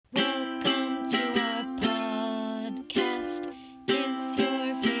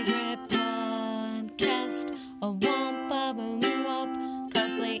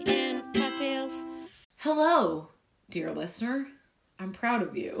listener. I'm proud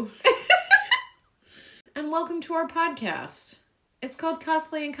of you. And welcome to our podcast. It's called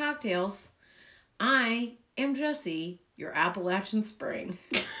Cosplay and Cocktails. I am Jessie, your Appalachian Spring.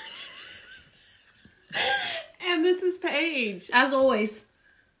 And this is Paige. As always.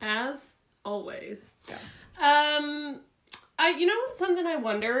 As always. Yeah. You know, something I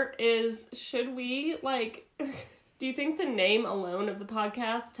wonder is, should we, do you think the name alone of the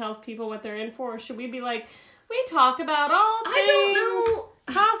podcast tells people what they're in for? Or should we be like, we talk about all things I don't know.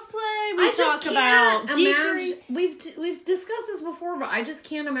 Cosplay, we talk about geekery. We've discussed this before, but I just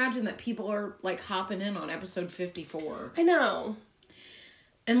can't imagine that people are, hopping in on episode 54. I know.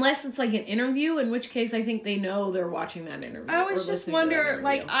 Unless it's an interview, in which case I think they know they're watching that interview. I always just wonder,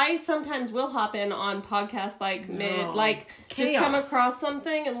 I sometimes will hop in on podcasts, just come across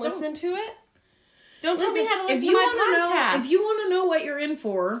something and listen to it. Don't tell me how to listen to my podcast. If you want to know what you're in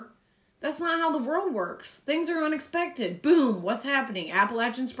for, that's not how the world works. Things are unexpected. Boom, what's happening?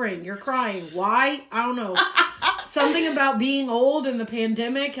 Appalachian Spring, you're crying. Why? I don't know. Something about being old and the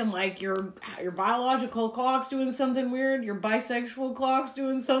pandemic and your biological clock's doing something weird. Your bisexual clock's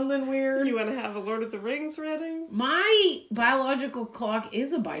doing something weird. You want to have a Lord of the Rings ready? My biological clock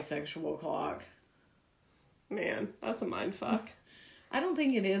is a bisexual clock. Man, that's a mind fuck. I don't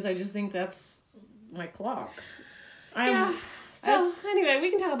think it is. I just think that's my clock. Yeah. So, anyway, we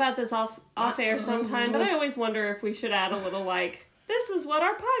can talk about this off air sometime, but I always wonder if we should add a little, this is what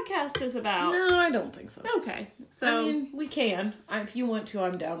our podcast is about. No, I don't think so. Okay. So, we can. If you want to,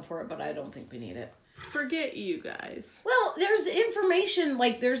 I'm down for it, but I don't think we need it. Forget you guys. Well, there's information,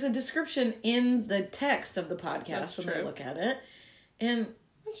 there's a description in the text of the podcast when I look at it. And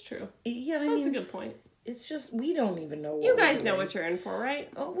that's true. Yeah, that's a good point. It's just, we don't even know what you guys know what you're in for, right?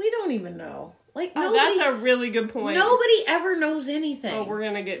 Oh, we don't even know. That's a really good point. Nobody ever knows anything. Oh, we're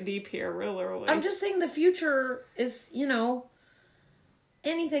going to get deep here real early. I'm just saying the future is,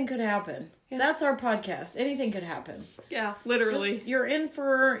 anything could happen. Yeah. That's our podcast. Anything could happen. Yeah, literally. You're in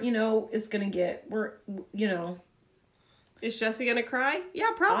for, it's going to get, Is Jessie going to cry?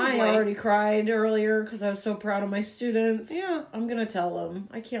 Yeah, probably. I already cried earlier because I was so proud of my students. Yeah. I'm going to tell them.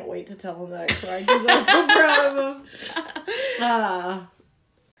 I can't wait to tell them that I cried because I was so proud of them.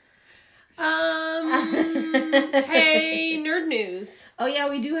 Hey, nerd news. Oh yeah,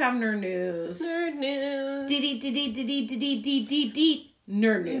 we do have nerd news. Nerd news.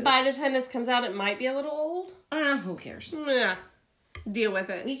 Nerd news. By the time this comes out, it might be a little old. Who cares? Yeah. Deal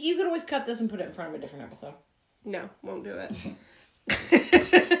with it. You could always cut this and put it in front of a different episode. No, won't do it.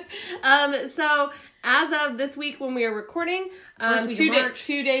 So as of this week when we are recording,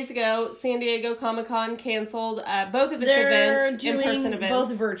 2 days ago, San Diego Comic-Con canceled both of its events, in-person events.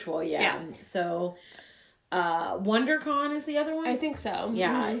 Both virtual, yeah. So, WonderCon is the other one? I think so.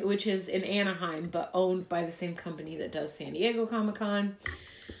 Yeah, which is in Anaheim, but owned by the same company that does San Diego Comic-Con.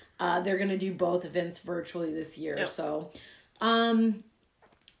 They're going to do both events virtually this year. Yep. So,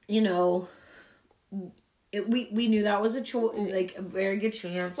 we knew that was a a very good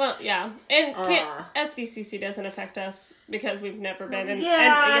chance. Well, yeah, and SDCC doesn't affect us because we've never been and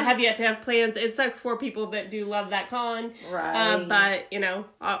have yet to have plans. It sucks for people that do love that con, right? But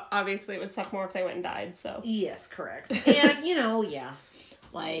obviously, it would suck more if they went and died. So yes, correct. And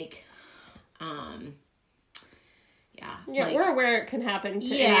Yeah, we're aware it can happen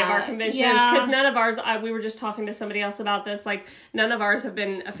to any of our conventions because none of ours, we were just talking to somebody else about this, none of ours have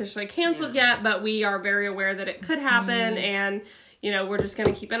been officially canceled yet, but we are very aware that it could happen and, we're just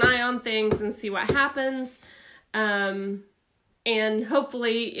going to keep an eye on things and see what happens. And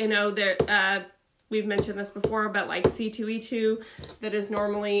hopefully, we've mentioned this before, but C2E2 that is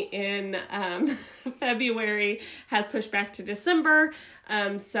normally in February has pushed back to December.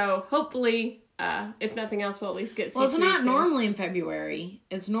 So hopefully, if nothing else, we'll at least get C2E2. Well, it's not normally in February.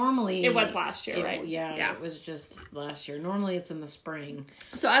 It's normally... It was last year, right? Yeah, it was just last year. Normally it's in the spring.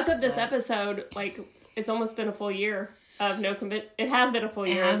 So as of this episode, it's almost been a full year of no convention. It has been a full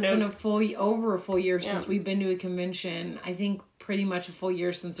year. It has been over a full year since we've been to a convention. I think pretty much a full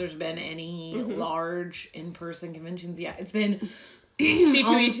year since there's been any large in-person conventions. Yeah, it's been...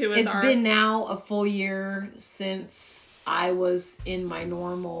 C2E2 is It's been now a full year since I was in my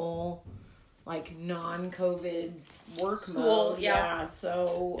normal... non-COVID work mode. Yeah.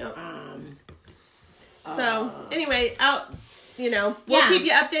 So, anyway, we'll keep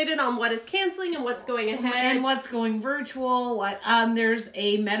you updated on what is canceling and what's going ahead. And what's going virtual. There's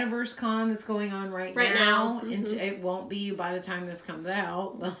a Metaverse Con that's going on right now. And it won't be by the time this comes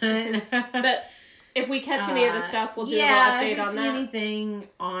out. But if we catch any of the stuff, we'll do a little update on that. Anything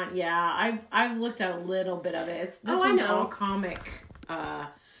on, I've looked at a little bit of it. This one's all comic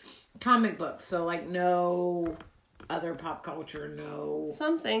books, so no other pop culture, no.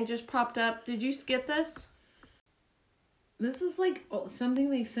 Something just popped up. Did you get this? This is like something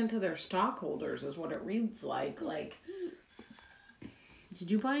they sent to their stockholders is what it reads like. Like,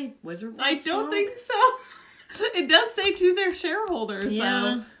 did you buy Wizard World I don't think so. It does say to their shareholders,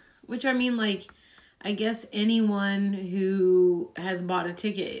 though. Which, I mean, like, I guess anyone who has bought a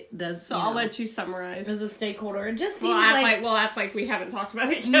ticket does. So I'll let you summarize. As a stakeholder, it just seems we'll act like we haven't talked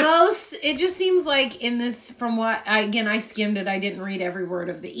about it yet. It just seems like in this, from what, I skimmed it, I didn't read every word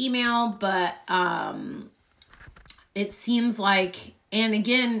of the email, but, it seems like, and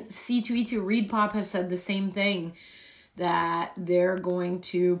again, C2E2 ReedPop has said the same thing, that they're going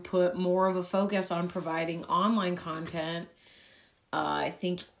to put more of a focus on providing online content, I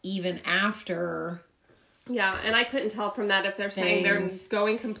think even after. Yeah, and I couldn't tell from that if they're saying they're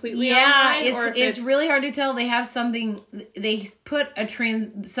going completely online. Yeah, it's really hard to tell. They have something, they put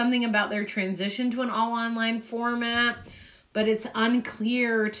something about their transition to an all online format, but it's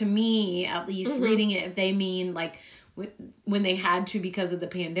unclear to me, at least reading it, if they mean like when they had to because of the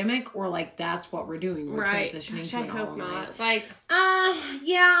pandemic, or like that's what we're doing. We're transitioning to an all online. Not. Like,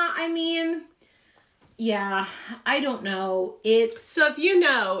 I mean, yeah, I don't know. So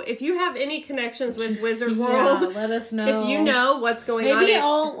if you have any connections with Wizard World, let us know. If you know what's going on. Maybe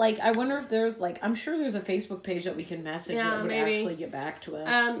I wonder if there's I'm sure there's a Facebook page that we can message that would actually get back to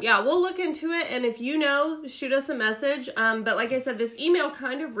us. We'll look into it, and if you know, shoot us a message. But like I said, this email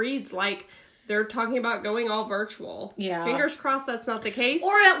kind of reads like they're talking about going all virtual. Yeah. Fingers crossed that's not the case.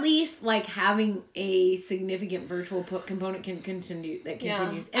 Or at least, like, having a significant virtual component continues. Yeah.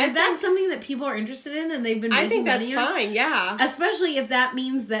 And if that's something that people are interested in and they've been making money on. I think that's fine, yeah. Especially if that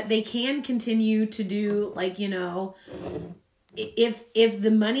means that they can continue to do, like, you know, if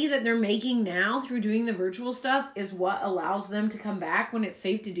the money that they're making now through doing the virtual stuff is what allows them to come back when it's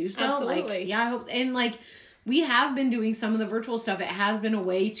safe to do so. Absolutely. Like, yeah, I hope so. And, like, we have been doing some of the virtual stuff. It has been a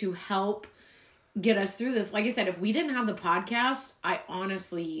way to help get us through this. Like I said, if we didn't have the podcast, I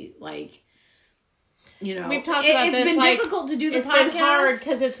honestly, like, you know, we've talked about it's this, been difficult to do the podcast. It's been hard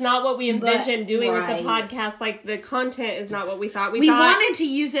because it's not what we envisioned doing with the podcast. Like, the content is not what we thought. We wanted to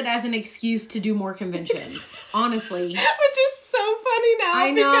use it as an excuse to do more conventions, honestly. Which is so funny now.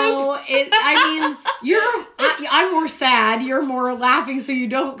 I know. I'm more sad. You're more laughing so you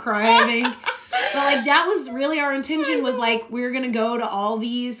don't cry, I think. But, like, that was really our intention, was, like, we were going to go to all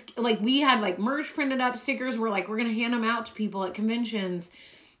these, like, we had, like, merch printed up, stickers, we're going to hand them out to people at conventions,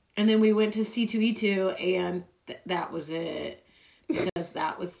 and then we went to C2E2, and that was it, because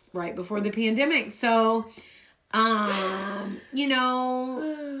that was right before the pandemic, so, you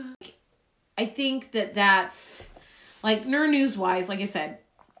know, I think that's, like, Nerd News-wise, like I said,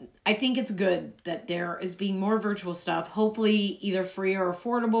 I think it's good that there is being more virtual stuff, hopefully either free or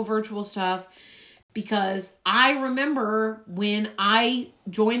affordable virtual stuff, because I remember when I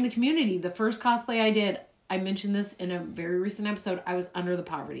joined the community, the first cosplay I did, I mentioned this in a very recent episode, I was under the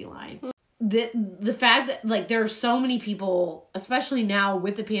poverty line. The fact that, like, there are so many people, especially now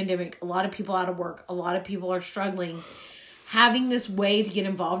with the pandemic, a lot of people out of work, a lot of people are struggling, having this way to get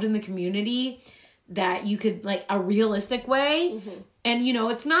involved in the community that you could, like, a realistic way. Mm-hmm. And, you know,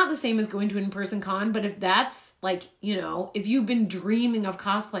 it's not the same as going to an in-person con, but if that's, like, you know, if you've been dreaming of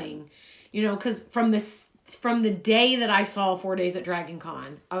cosplaying, you know, because from the day that I saw 4 Days at Dragon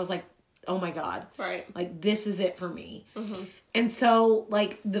Con, I was like, oh my God. Right. Like, this is it for me. Mm-hmm. And so,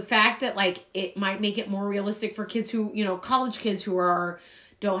 like, the fact that, like, it might make it more realistic for kids who, you know, college kids who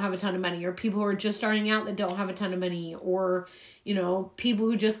don't have a ton of money, or people who are just starting out that don't have a ton of money, or, you know, people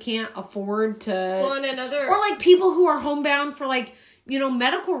who just can't afford to, or, like, people who are homebound for, like, you know,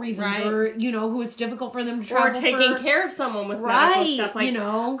 medical reasons, right. Or, you know, who it's difficult for them to travel, or taking care of someone with medical stuff, like, you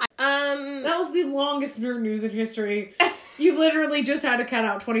know. That was the longest nerd news in history. You literally just had to cut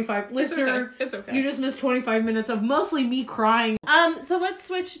out 25. Listener, it's okay. You just missed 25 minutes of mostly me crying. So let's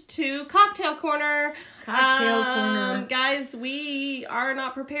switch to Cocktail Corner. Cocktail Corner. Guys, we are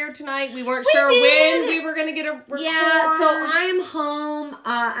not prepared tonight. We weren't sure when we were going to get a record. Yeah, so I'm home.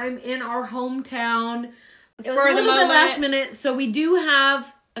 I'm in our hometown. It was a little bit last minute, so we do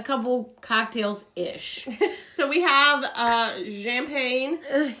have a couple cocktails-ish. So we have champagne.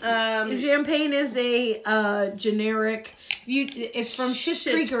 Champagne is a generic. It's from Schitt's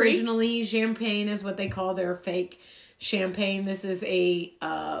Creek originally. Champagne is what they call their fake champagne. This is a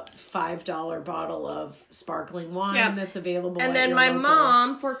 $5 bottle of sparkling wine that's available. And then my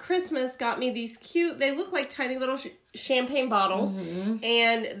mom for Christmas got me these cute. They look like tiny little champagne bottles,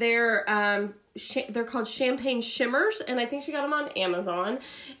 and they're called champagne shimmers, and I think she got them on Amazon.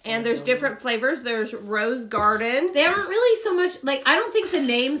 And there's different flavors. There's Rose Garden. They aren't really so much like, I don't think the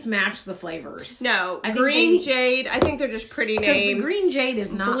names match the flavors. No, Green Jade. I think they're just pretty names. The Green Jade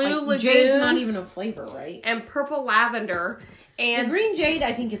is not Blue Lagoon. Jade's not even a flavor, right? And Purple Lavender. And the Green Jade,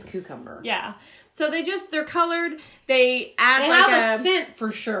 I think, is cucumber. Yeah. So they're colored. They add have a scent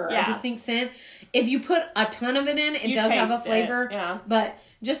for sure. Yeah. A distinct scent. If you put a ton of it in, it does have a flavor. Yeah. But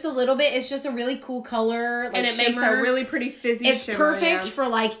just a little bit. It's just a really cool color. Like, and it shimmer. makes a really pretty fizzy It's shimmer. perfect for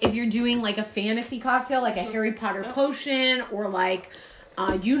like if you're doing like a fantasy cocktail, like a Harry Potter potion, or like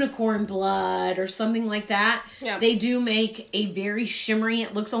unicorn blood or something like that. Yeah. They do make a very shimmery,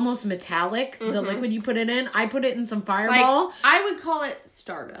 it looks almost metallic, the liquid you put it in. I put it in some Fireball. Like, I would call it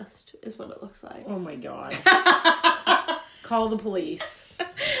Stardust is what it looks like. Oh my God. Call the police.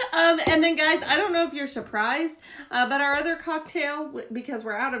 And then guys, I don't know if you're surprised, but our other cocktail, because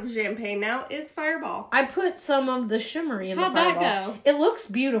we're out of champagne now, is Fireball. I put some of the shimmery in How'd the Fireball. that go? It looks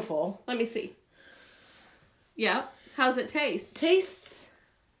beautiful. Let me see. Yeah. How's it taste? Tastes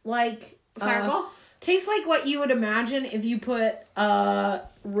like Fireball? Tastes like what you would imagine if you put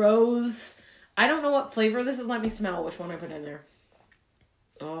rose. I don't know what flavor this is. Let me smell which one I put in there.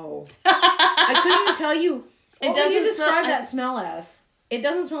 Oh. I couldn't even tell you. What would you describe that smell as? It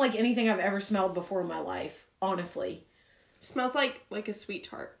doesn't smell like anything I've ever smelled before in my life, honestly. It smells like a sweet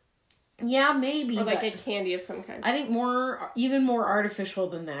tart. Yeah, maybe. Or like a candy of some kind. I think even more artificial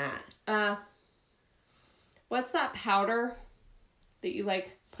than that. What's that powder that you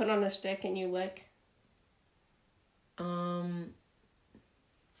like put on a stick and you lick?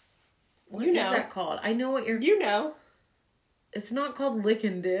 What is that called? I know what you're... You know. It's not called Lick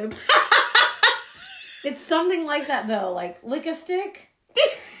and Dip. It's something like that, though. Like, Lick a Stick?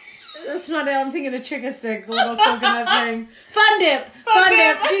 That's not it. I'm thinking of Chick a Stick, the little coconut thing. Fun Dip! Fun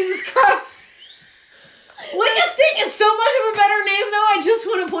Dip! Jesus Christ! Lick a Stick is so much of a better name, though. I just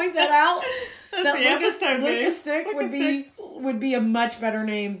want to point that out. Lick a Stick would be a much better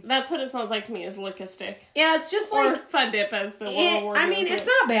name. That's what it smells like to me, is Lick a Stick. Yeah, it's just like... Or Fun Dip, as the little word. I mean, it's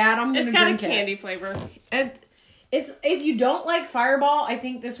not bad. I'm going to drink it. It's got a candy flavor. And if you don't like Fireball, I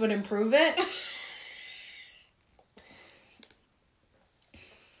think this would improve it.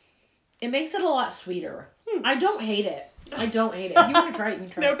 It makes it a lot sweeter. I don't hate it. If you want to try it, you can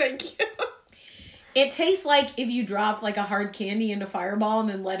try it. No, thank you. It tastes like if you dropped like a hard candy into Fireball and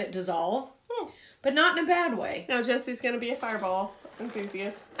then let it dissolve. But not in a bad way. Now Jesse's going to be a Fireball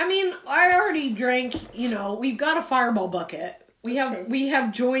enthusiast. I mean, I already drank, we've got a Fireball bucket. We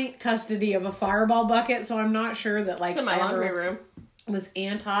have joint custody of a Fireball bucket, so I'm not sure that like it's in my laundry room. Was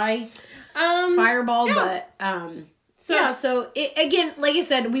anti Fireball, yeah. But So again, like I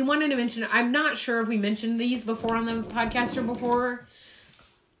said, we wanted to mention. I'm not sure if we mentioned these before on the podcaster before.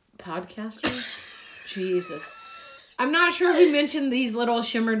 Podcaster, Jesus. I'm not sure if we mentioned these little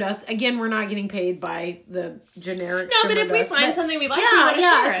shimmer dusts. Again, we're not getting paid by the generic. No, but if we find something we like, we want to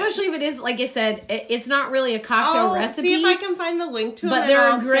share especially if it is, like I said, it's not really a cocktail recipe. See if I can find the link to it. But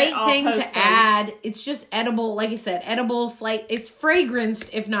they're a great thing to add. It's just edible, like I said, edible. It's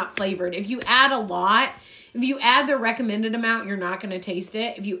fragranced if not flavored. If you add a lot. If you add the recommended amount, you're not going to taste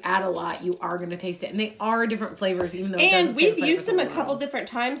it. If you add a lot, you are going to taste it. And they are different flavors, even though it doesn't say we've used them a couple different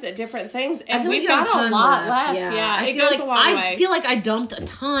times at different things. And we've got a lot left. Yeah, it goes a long way. I feel like I dumped a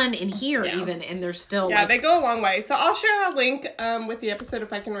ton in here even, and they're still they go a long way. So I'll share a link with the episode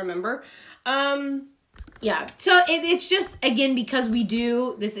if I can remember. Yeah, so it's just, again, because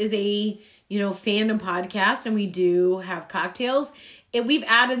this is a, fandom podcast, and we do have cocktails. We've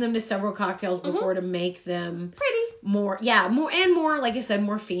added them to several cocktails before to make them pretty more, like I said,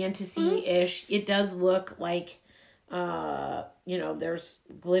 more fantasy-ish. It does look like, there's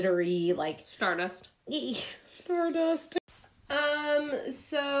glittery, like Stardust. Stardust.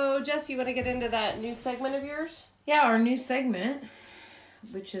 So Jess, you want to get into that new segment of yours? Yeah, our new segment,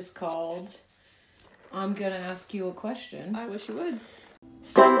 which is called I'm Gonna Ask You a Question. I wish you would.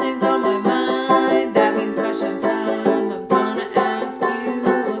 Something's on my mind, that means question time. I'm gonna ask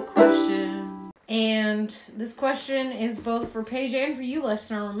you a question. And this question is both for Paige and for you,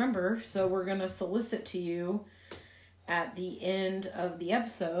 listener, remember. So we're gonna solicit to you at the end of the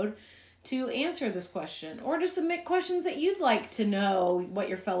episode to answer this question, or to submit questions that you'd like to know what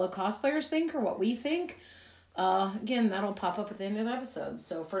your fellow cosplayers think or what we think. Again, that'll pop up at the end of the episode.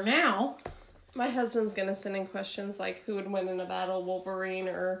 So for now, my husband's going to send in questions like who would win in a battle, Wolverine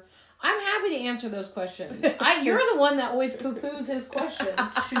or... I'm happy to answer those questions. You're the one that always poo-poos his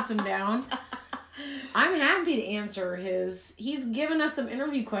questions, shoots them down. I'm happy to answer his. He's given us some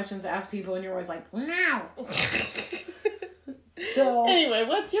interview questions to ask people, and you're always like, no. So anyway,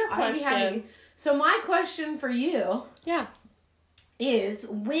 what's your question? So my question for you, is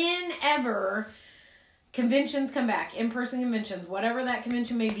whenever conventions come back, in-person conventions, whatever that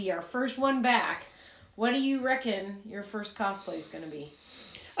convention may be, our first one back, what do you reckon your first cosplay is going to be?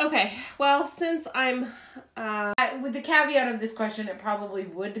 Okay, well, since I'm... with the caveat of this question, it probably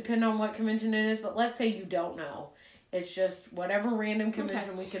would depend on what convention it is, but let's say you don't know. It's just whatever random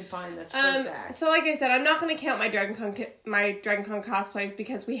convention we can find that's first back. So like I said, I'm not going to count my DragonCon cosplays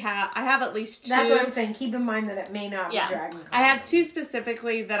because I have at least 2. That's what I'm saying. Keep in mind that it may not be DragonCon. I have 2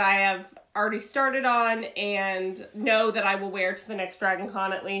 specifically that I have already started on and know that I will wear to the next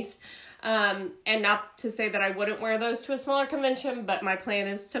DragonCon at least. And not to say that I wouldn't wear those to a smaller convention, but my plan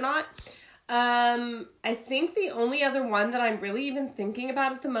is to not. I think the only other one that I'm really even thinking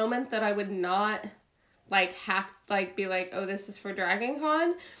about at the moment that I would not be like, oh, this is for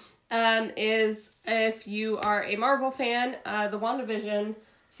DragonCon, is if you are a Marvel fan, the WandaVision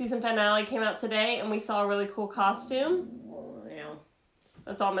season finale came out today and we saw a really cool costume. Yeah.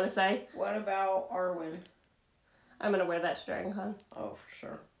 That's all I'm going to say. What about Arwen? I'm going to wear that to DragonCon. Oh, for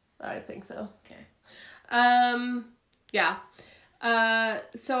sure. I think so. Okay. Yeah.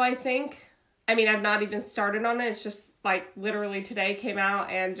 So I think, I've not even started on it. It's just literally today came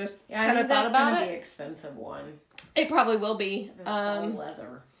out and just kind of thought about it. That's going to be an expensive one. It probably will be. It's all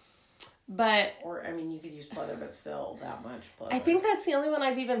leather. But... Or, you could use pleather, but still that much pleather. I think that's the only one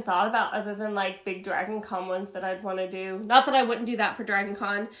I've even thought about other than, big DragonCon ones that I'd want to do. Not that I wouldn't do that for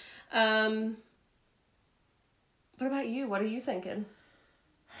DragonCon. What about you? What are you thinking?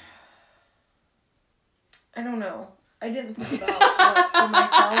 I don't know. I didn't think about for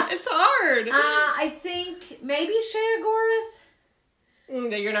myself. It's hard. I think maybe Shea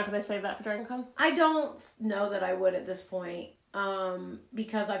Goreth. You're not going to save that for DragonCon? I don't know that I would at this point.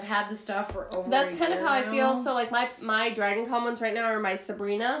 Because I've had the stuff for over That's a kind of year how now. I feel. So, my DragonCon ones right now are my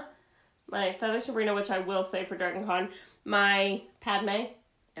Sabrina, my Feather Sabrina, which I will save for DragonCon, my Padme,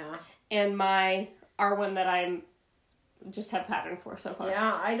 and my Arwen that I'm just have pattern for so far.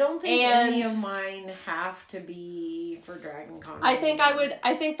 Yeah, I don't think any of mine have to be for DragonCon. I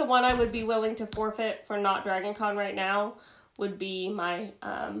think the one I would be willing to forfeit for not DragonCon right now would be my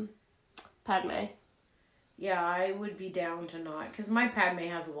Padme. Yeah, I would be down to not, because my Padme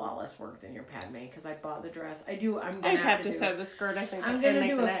has a lot less work than your Padme, because I bought the dress. I just have to sew the skirt, I think. I'm going to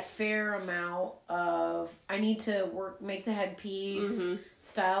do a fair amount of, I need to make the headpiece,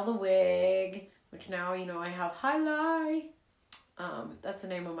 style the wig, which now, I have Highlight. That's the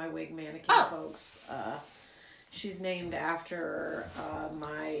name of my wig mannequin, folks. She's named after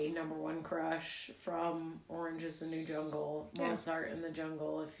my number one crush from Orange is the New Jungle, Mozart in the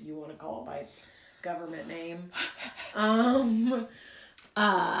Jungle, if you want to call it by its government name. I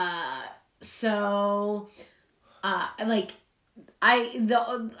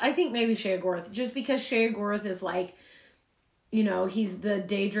think maybe Shea Goreth, just because Shea Goreth is he's the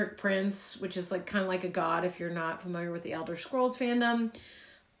Daedric Prince, which is kind of like a god if you're not familiar with the Elder Scrolls fandom.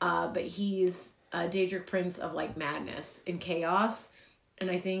 But he's a Daedric Prince of madness and chaos. And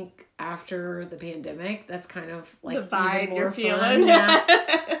I think after the pandemic, that's kind of the vibe you're feeling.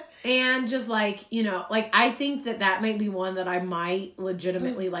 Yeah. And just I think that may be one that I might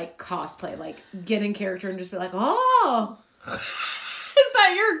legitimately cosplay, get in character and just be like, oh. Is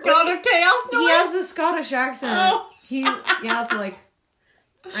that your God of Chaos noise? He has a Scottish accent. Oh. So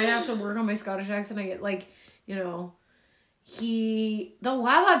I have to work on my Scottish accent. I get the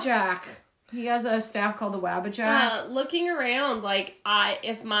Wabbajack. He has a staff called the Wabbajack. Looking around,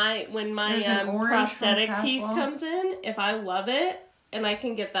 when my prosthetic piece comes in, if I love it and I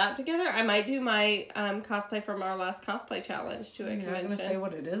can get that together, I might do my cosplay from our last cosplay challenge to a convention. You're not gonna say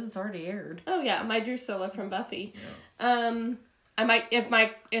what it is. It's already aired. Oh yeah, my Drusilla from Buffy. Yeah. I might if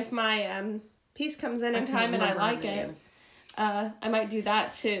my piece comes in time and I like it. I might do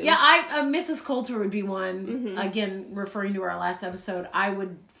that too. Yeah, Mrs. Coulter would be one. Mm-hmm. Again, referring to our last episode, I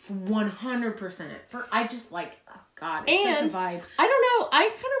would 100%. I just oh God, it's such a vibe. I don't know.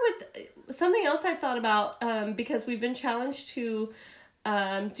 I kind of with something else I've thought about because we've been challenged to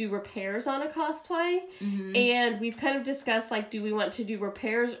do repairs on a cosplay, and we've kind of discussed do we want to do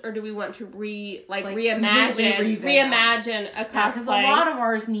repairs or do we want to reimagine a cosplay? Because a lot of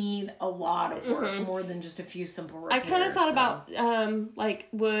ours need a lot of work more than just a few simple repairs. I kind of thought about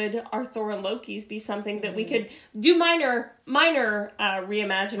would our Thor and Loki's be something that we could do minor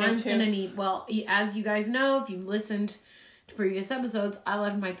reimagining? I'm gonna need, as you guys know, if you listened to previous episodes, I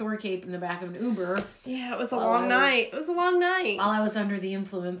left my Thor cape in the back of an Uber. Yeah, it was a long night. It was a long night. While I was under the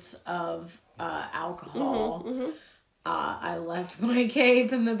influence of alcohol, I left my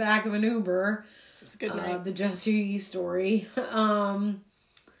cape in the back of an Uber. It was a good night. The Jesse story. Yeah,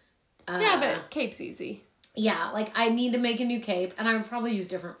 but cape's easy. Yeah, like I need to make a new cape, and I would probably use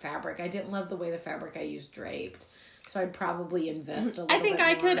different fabric. I didn't love the way the fabric I used draped, so I'd probably invest a little bit more.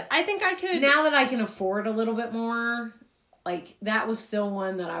 I think I could. Now that I can afford a little bit more, like that was still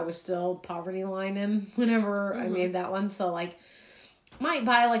one that I was still poverty lining whenever I made that one. So like, might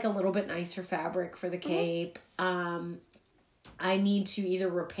buy like a little bit nicer fabric for the cape. I need to either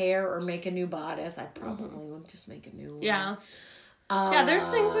repair or make a new bodice. I probably would just make a new one. Yeah. Yeah, there's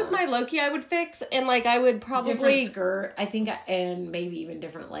things with my Loki I would fix, and like I would probably different skirt, I think, and maybe even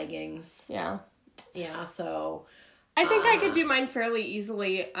different leggings. Yeah, so I think I could do mine fairly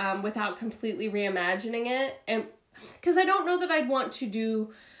easily without completely reimagining it, and because I don't know that I'd want to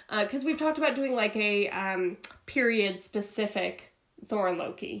do because we've talked about doing like a period specific Thor and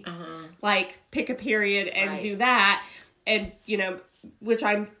Loki, like pick a period and do that, and which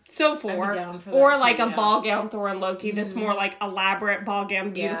I'm so for, or like a ball gown Thor and Loki that's more like elaborate ball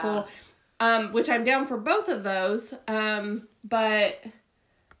gown, beautiful, which I'm down for both of those, but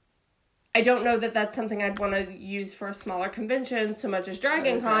I don't know that that's something I'd want to use for a smaller convention so much as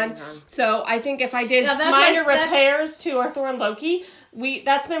Dragon Con. So I think if I did minor repairs to our Thor and Loki,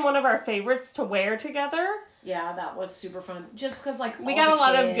 that's been one of our favorites to wear together. Yeah, that was super fun. Just because, like, we got a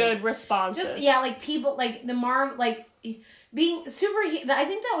lot of good responses. Like, people, like, the like, being superhero. I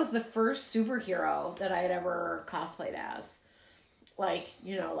think that was the first superhero that I had ever cosplayed as. Like,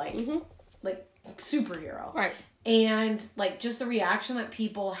 like, superhero. Right. And, like, just the reaction that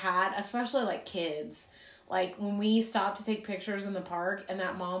people had, especially, like, kids. Like, when we stopped to take pictures in the park, and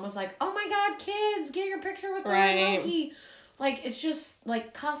that mom was like, oh my god, kids, get your picture with Loki. Like, it's just,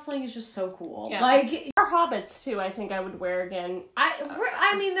 like, cosplaying is just so cool. Yeah. Like, our Hobbits, too, I think I would wear again.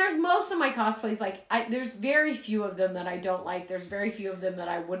 I mean, there's most of my cosplays, like, there's very few of them that I don't like. There's very few of them that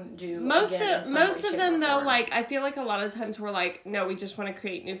I wouldn't do. Most of them, though, like, I feel like a lot of times we're like, no, we just want to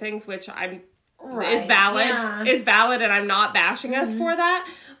create new things, which is valid, and I'm not bashing us for that.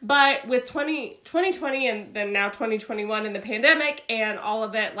 But with 2020 and then now 2021 and the pandemic and all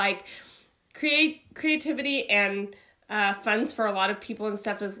of it, like, creativity and funds for a lot of people and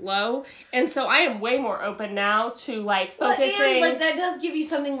stuff is low, and so I am way more open now to like focusing. And like that does give you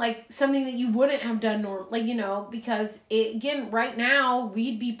something that you wouldn't have done like because again right now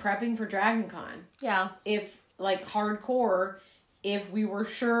we'd be prepping for Dragon Con. Yeah. If like hardcore, if we were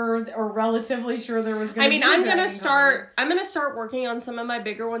sure or relatively sure there was going to be I'm gonna start working on some of my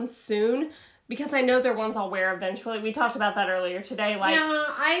bigger ones soon. Because I know they're ones I'll wear eventually. We talked about that earlier today. Like, yeah,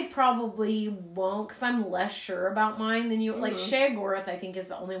 I probably won't because I'm less sure about mine than you. Like, Shea Gorath, I think, is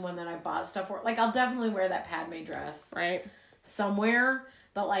the only one that I bought stuff for. Like, I'll definitely wear that Padme dress. Right. Somewhere.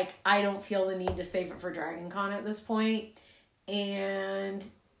 But, like, I don't feel the need to save it for Dragon Con at this point. And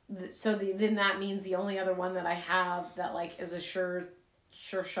so then that means the only other one that I have that, like, is a sure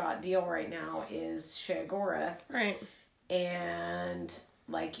shot deal right now is Shea Gorath. Right. And...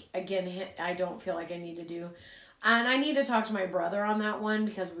 like, again, I don't feel like I need to do... And I need to talk to my brother on that one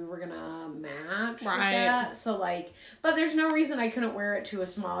because we were going to match with that. So, like... But there's no reason I couldn't wear it to a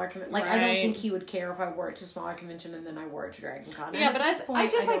smaller convention. Like, I don't think he would care if I wore it to a smaller convention and then I wore it to Dragon Con. Yeah, but I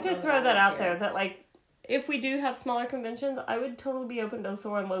just like to throw that out there that, like, if we do have smaller conventions, I would totally be open to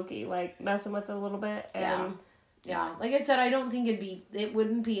Thor and Loki, like, messing with it a little bit. And Yeah. Like I said, I don't think it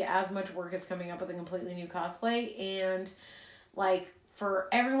wouldn't be as much work as coming up with a completely new cosplay. And, like... for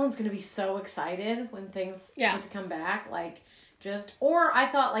everyone's going to be so excited when things get to come back. Like, or I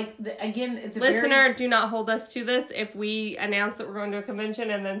thought, like, again, it's a Listener, do not hold us to this. If we announce that we're going to a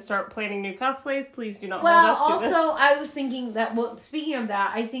convention and then start planning new cosplays, please do not hold us to this. Well, also, I was thinking that, speaking of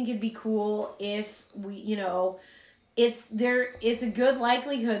that, I think it'd be cool if we, it's a good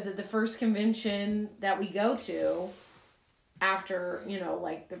likelihood that the first convention that we go to after,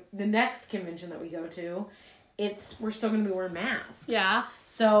 like, the next convention that we go to, we're still going to be wearing masks. Yeah.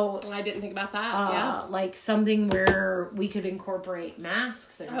 So... I didn't think about that. Like something where we could incorporate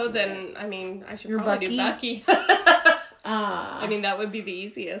masks into then, it. I should probably do Bucky. That would be the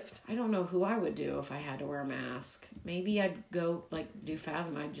easiest. I don't know who I would do if I had to wear a mask. Maybe I'd go, like, do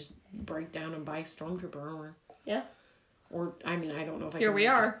Phasma. I'd just break down and buy Stormtrooper armor. Yeah. Or, I don't know if I Here we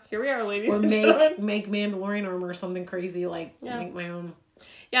are, ladies and gentlemen. Or make Mandalorian armor or something crazy, like, make my own...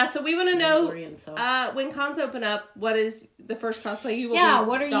 Yeah, so we want to know, when cons open up, what is the first cosplay you will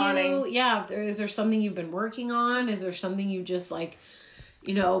be donning? Is there something you've been working on? Is there something you just, like,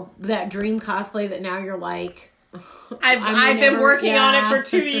 that dream cosplay that now you're like, I've been working on it for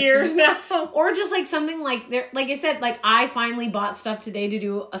 2 years now. Or just like something like I said, like I finally bought stuff today to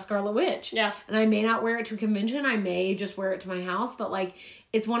do a Scarlet Witch. Yeah. And I may not wear it to a convention. I may just wear it to my house. But like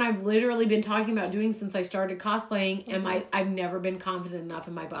it's one I've literally been talking about doing since I started cosplaying. And I've never been confident enough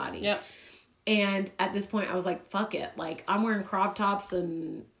in my body. Yep. And at this point I was like, fuck it. Like I'm wearing crop tops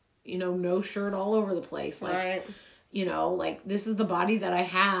and, no shirt all over the place. Like, right. Like this is the body that I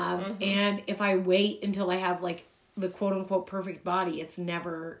have. Mm-hmm. And if I wait until I have like the quote unquote perfect body, it's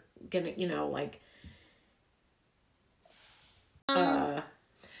never gonna, like.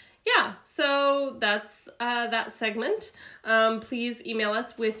 Yeah, so that's that segment. Please email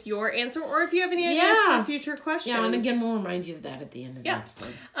us with your answer, or if you have any ideas for future questions. Yeah, and again, we'll remind you of that at the end of the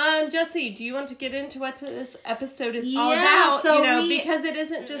episode. Jesse, do you want to get into what this episode is all about? So because it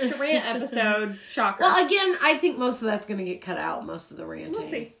isn't just a rant episode. Shocker. Well, again, I think most of that's going to get cut out, most of the ranting. We'll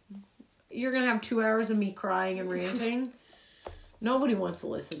see. You're going to have 2 hours of me crying and ranting. Nobody wants to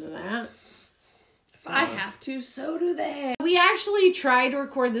listen to that. If I have to, so do they. We actually tried to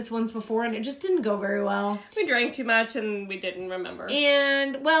record this once before, and it just didn't go very well. We drank too much, and we didn't remember.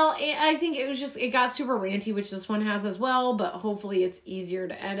 And, well, I think it got super ranty, which this one has as well, but hopefully it's easier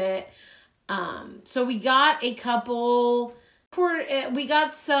to edit. So we got a couple... We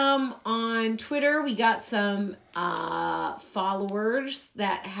got some on Twitter. We got some followers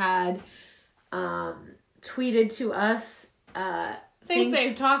that had tweeted to us things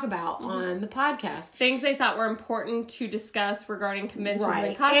to talk about on the podcast. Things they thought were important to discuss regarding conventions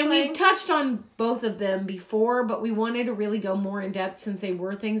and cosplaying. And we've touched on both of them before, but we wanted to really go more in depth since they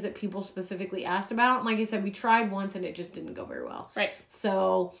were things that people specifically asked about. And like I said, we tried once and it just didn't go very well. Right.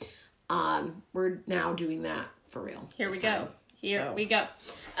 So we're now doing that for real. Here we go.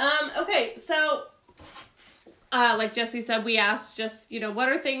 Okay, so like Jesse said, we asked just, what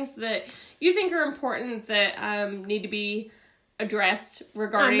are things that you think are important that need to be addressed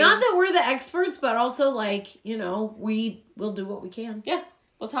regarding... not that we're the experts, but also like, we will do what we can. Yeah,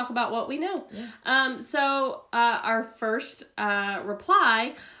 we'll talk about what we know. Yeah. So our first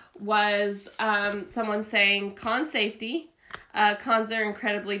reply was someone saying con safety. Cons are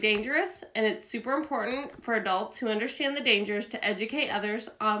incredibly dangerous, and it's super important for adults who understand the dangers to educate others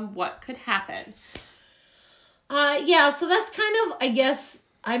on what could happen. Yeah, so that's kind of, I guess,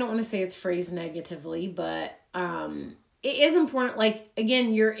 I don't want to say it's phrased negatively, but it is important. Like,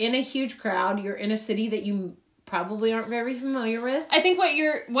 again, you're in a huge crowd. You're in a city that you probably aren't very familiar with. I think what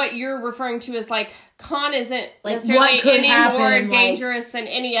you're referring to is like con isn't like necessarily any more dangerous than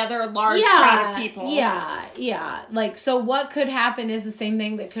any other large crowd of people. Yeah. Like, so what could happen is the same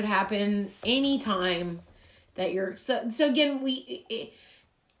thing that could happen anytime that you're... So again,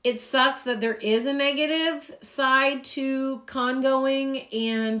 it sucks that there is a negative side to con going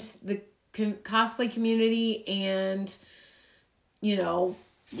and the cosplay community and,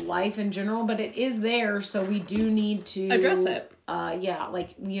 life in general, but it is there, so we do need to address it.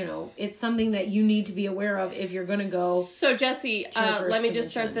 It's something that you need to be aware of if you're going to go. So Jesse, let me just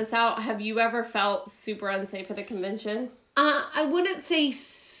start this out. Have you ever felt super unsafe at a convention? I wouldn't say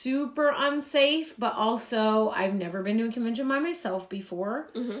super unsafe, but also I've never been to a convention by myself before.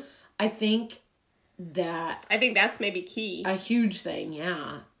 Mm-hmm. I think that's maybe key. A huge thing,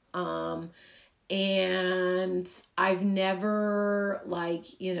 yeah. And I've never,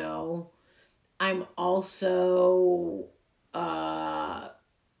 I'm also, I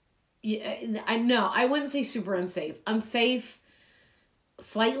wouldn't say super unsafe. Unsafe,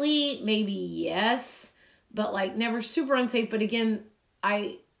 slightly, maybe yes, but, never super unsafe. But again,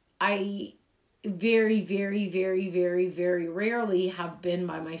 I very, very, very, very, very rarely have been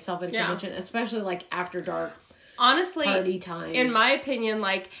by myself at a convention, especially, after dark. Honestly, party time. In my opinion,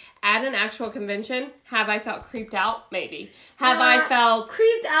 at an actual convention, have I felt creeped out? Maybe. Have I felt...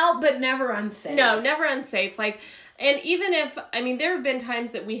 creeped out, but never unsafe. No, never unsafe. And even if... there have been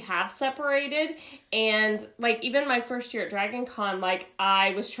times that we have separated, and, even my first year at Dragon Con,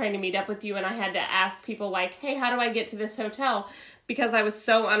 I was trying to meet up with you, and I had to ask people, hey, how do I get to this hotel? Because I was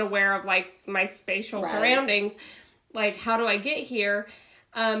so unaware of, my spatial surroundings. How do I get here?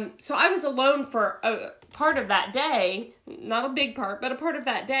 So I was alone for a part of that day, not a big part, but a part of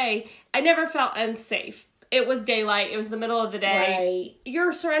that day. I never felt unsafe. It was daylight. It was the middle of the day. Right.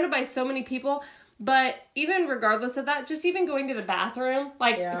 You're surrounded by so many people, but even regardless of that, just even going to the bathroom,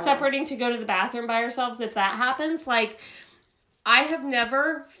 separating to go to the bathroom by ourselves, if that happens, I have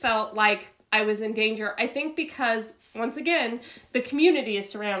never felt like I was in danger. I think because, once again, the community is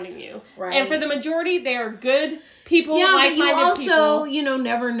surrounding you. Right. And for the majority, they are good people, like-minded people. Yeah, but you also,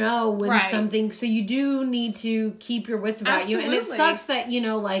 never know when something... So you do need to keep your wits about you. And it sucks that,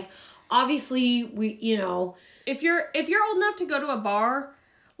 obviously, we, if you're old enough to go to a bar,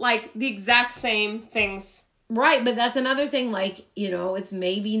 like, the exact same things. Right, but that's another thing, like, you know, it's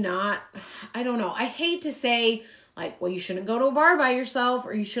maybe not, I don't know. I hate to say, like, well, you shouldn't go to a bar by yourself,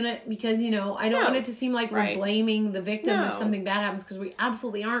 or you shouldn't, because, you know, I don't want it to seem like we're blaming the victim if something bad happens, because we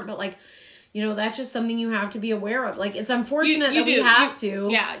absolutely aren't, but, like, you know, that's just something you have to be aware of. Like, it's unfortunate that we have to.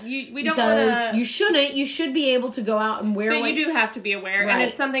 Yeah, we don't want to. You shouldn't. You should be able to go out and wear. But you do have to be aware, and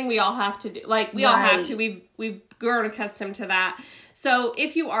it's something we all have to do. Like, we all have to. We've grown accustomed to that. So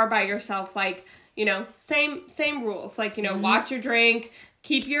if you are by yourself, like, you know, same rules. Like, you know, watch your drink,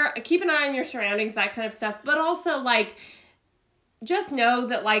 keep an eye on your surroundings, that kind of stuff. But also, like, just know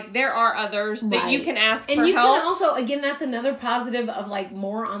that, like, there are others that you can ask for help. And you can also, again, that's another positive of, like,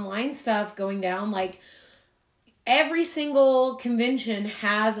 more online stuff going down. Like, every single convention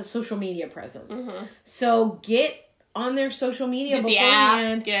has a social media presence. So get on their social media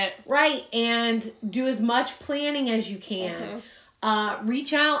beforehand. Right, and do as much planning as you can.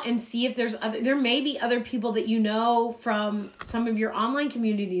 Reach out and see if there may be other people that you know from some of your online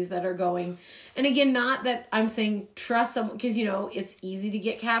communities that are going. And again, not that I'm saying trust someone, because, you know, it's easy to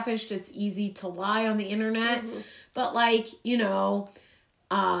get catfished. It's easy to lie on the internet. But, like, you know,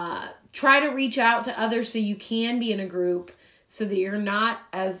 try to reach out to others so you can be in a group, so that you're not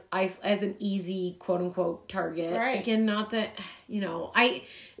as an easy, quote unquote, target. Right. Again, not that, you know,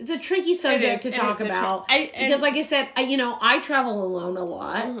 it's a tricky subject to talk about. Because, like I said, I travel alone a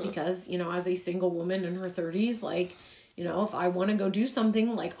lot because, you know, as a single woman in her 30s, like, you know, if I want to go do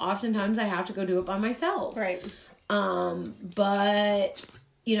something, like, oftentimes I have to go do it by myself. Right. But,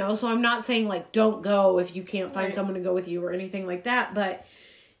 you know, so I'm not saying, like, don't go if you can't find someone to go with you or anything like that. But,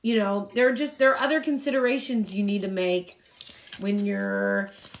 you know, there are other considerations you need to make when you're,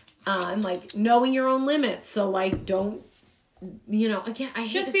 and, like, knowing your own limits. So, like, don't, you know, again, I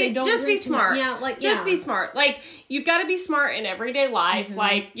hate to say don't. Just be smart. Yeah, like, just be smart. Like, you've got to be smart in everyday life.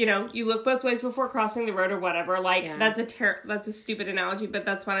 Like, you know, you look both ways before crossing the road or whatever. Like, that's a stupid analogy, but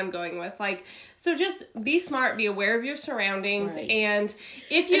that's what I'm going with. Like, so just be smart, be aware of your surroundings, and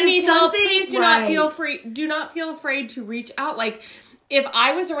if you need help, please do not feel afraid to reach out. Like, if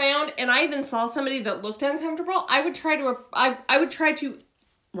I was around and I even saw somebody that looked uncomfortable, I would try to interject.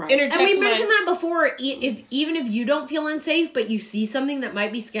 And we mentioned that before. Even if you don't feel unsafe, but you see something that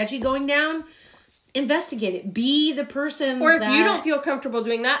might be sketchy going down, investigate it. Be the person. Or if you don't feel comfortable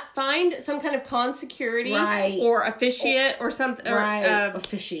doing that, find some kind of con security or officiate or something.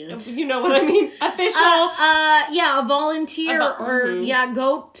 Officiant. You know what I mean? Official. A volunteer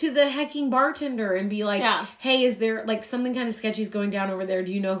go to the hecking bartender and be like, hey, is there, like, something kind of sketchy is going down over there?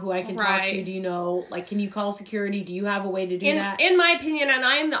 Do you know who I can talk to? Do you know, like, can you call security? Do you have a way to do that? In my opinion, and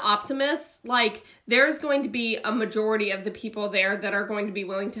I am the optimist, like, there's going to be a majority of the people there that are going to be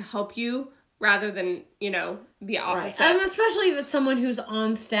willing to help you, rather than, you know, the opposite. And especially if it's someone who's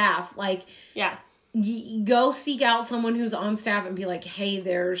on staff. Like, go seek out someone who's on staff and be like, hey,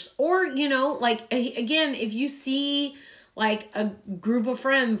 or, you know, like, again, if you see, like, a group of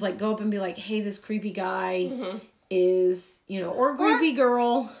friends, like, go up and be like, hey, this creepy guy is, you know, or creepy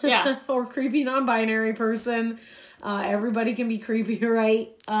girl. Or creepy non-binary person. Everybody can be creepy, right?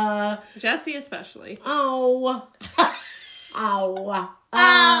 Jesse especially.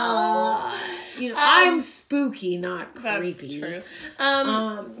 You know, I'm spooky, not creepy. That's true.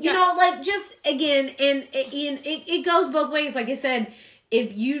 You know, like, just, again, and it goes both ways. Like I said,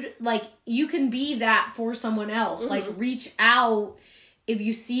 if you, like, you can be that for someone else. Like, reach out if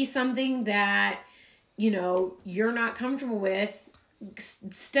you see something that, you know, you're not comfortable with.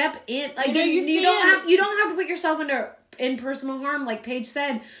 Step in. Like, you don't have to put yourself in personal harm. Like Paige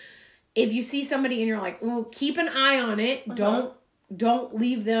said, if you see somebody and you're like, ooh, keep an eye on it. Don't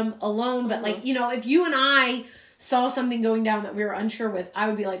leave them alone. But, like, you know, if you and I saw something going down that we were unsure with, I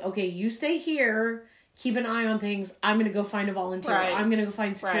would be like, okay, you stay here, keep an eye on things. I'm going to go find a volunteer. I'm going to go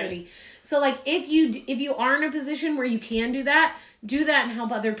find security. So, like, if you are in a position where you can do that and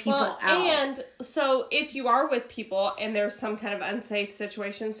help other people out. And so if you are with people and there's some kind of unsafe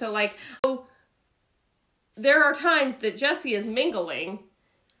situation, so, like, there are times that Jesse is mingling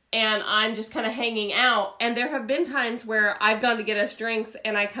and I'm just kind of hanging out. And there have been times where I've gone to get us drinks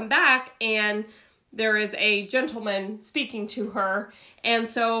and I come back and there is a gentleman speaking to her. And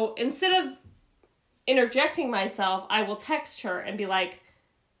so instead of interjecting myself, I will text her and be like,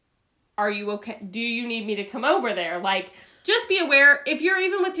 are you okay? Do you need me to come over there? Like, just be aware, if you're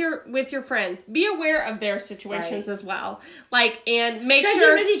even with your friends, be aware of their situations as well. Like, and make sure. Check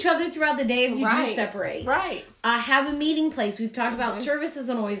in with each other throughout the day if you do separate. Right. Have a meeting place. We've talked about service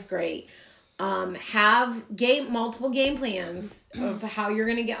isn't always great. Have multiple game plans of how you're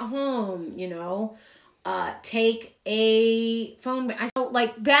going to get home, you know. take a phone.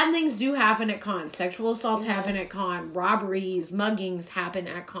 Like, bad things do happen at cons. Sexual assaults happen at con. Robberies, muggings happen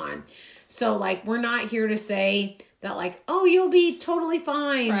at con. So, like, we're not here to say that, like, oh, you'll be totally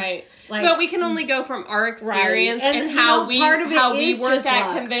fine. Right. Like, but we can only go from our experience right. and how we work at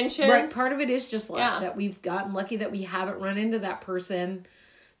luck. conventions. Right. Part of it is just luck that we've gotten lucky that we haven't run into that person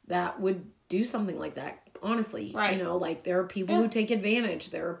that would do something like that. Honestly, right. You know, like, there are people who take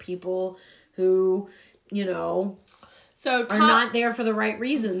advantage. There are people who, you know, are not there for the right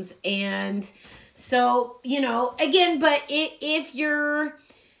reasons. And so, you know, again, but if you're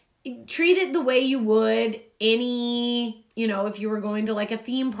treated the way you would any, you know, if you were going to like a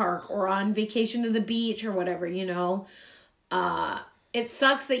theme park or on vacation to the beach or whatever, you know, it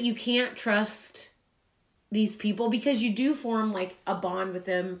sucks that you can't trust these people because you do form like a bond with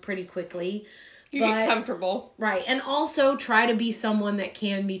them pretty quickly. You get comfortable. Right. And also try to be someone that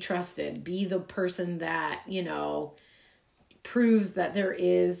can be trusted. Be the person that, you know, proves that there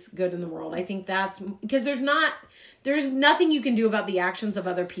is good in the world. I think that's because there's nothing you can do about the actions of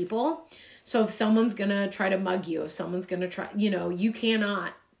other people. So if someone's going to try to mug you, if someone's going to try, you know, you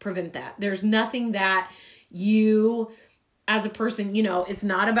cannot prevent that. There's nothing that you as a person, you know, it's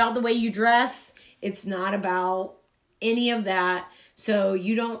not about the way you dress. It's not about any of that. So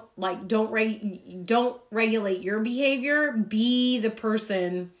you don't regulate your behavior. Be the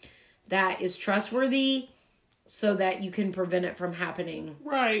person that is trustworthy so that you can prevent it from happening.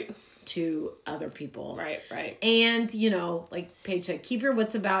 Right. To other people. Right. And, you know, like Paige said, keep your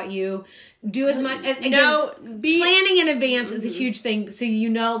wits about you. Do as much. Again, planning in advance is a huge thing. So, you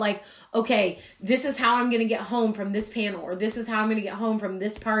know, like, okay, this is how I'm going to get home from this panel, or this is how I'm going to get home from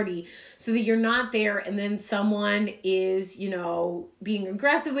this party, so that you're not there and then someone is, you know, being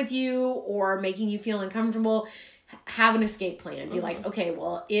aggressive with you or making you feel uncomfortable. Have an escape plan. Be like, okay,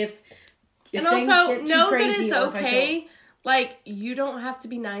 well, if and also know that it's okay. Like, you don't have to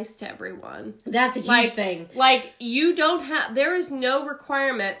be nice to everyone. That's a huge thing. Like, you don't have, there is no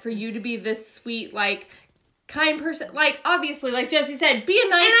requirement for you to be this sweet, like, kind person. Like, obviously, like Jessie said, be a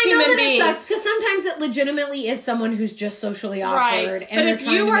nice human being. And I know that it sucks, because sometimes it legitimately is someone who's just socially awkward. Right.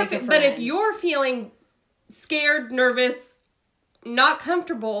 And but if you're feeling scared, nervous, not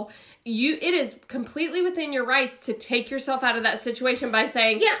comfortable, it is completely within your rights to take yourself out of that situation by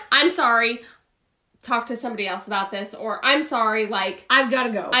saying, I'm sorry, talk to somebody else about this, or I'm sorry, like, I've got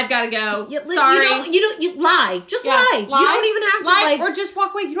to go. Sorry. You lie. Just lie. You don't even have to lie, or just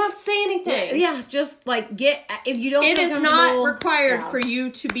walk away. You don't have to say anything. Yeah, just like if you don't. It is not required for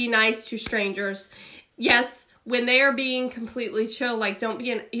you to be nice to strangers. Yes, when they are being completely chill, like, you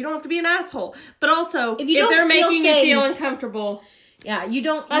don't have to be an asshole. But also, if they're making you feel uncomfortable. Yeah, you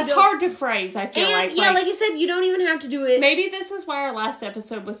don't. That's hard to phrase, I feel like. Yeah, like you said, you don't even have to do it. Maybe this is why our last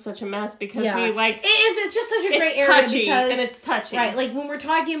episode was such a mess, because we, like... It's just such a great area. Touchy, and it's touchy. Right, like, when we're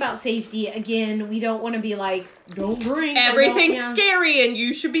talking about safety, again, we don't want to be like, don't drink. Everything's scary, and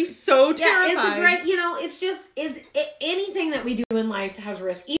you should be so terrified. Yeah, it's a great, you know, it's just, anything that we do in life has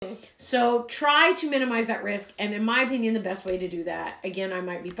risk. So, try to minimize that risk, and in my opinion, the best way to do that, again, I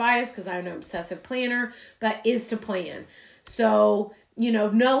might be biased, because I'm an obsessive planner, but is to plan. So, you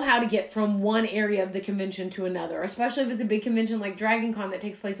know how to get from one area of the convention to another, especially if it's a big convention like Dragon Con that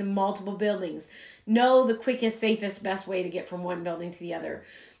takes place in multiple buildings. Know the quickest, safest, best way to get from one building to the other.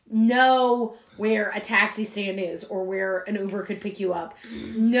 Know where a taxi stand is or where an Uber could pick you up.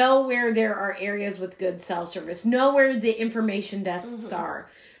 Know where there are areas with good cell service. Know where the information desks are.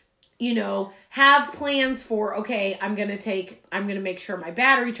 You know, have plans for, okay, I'm going to make sure my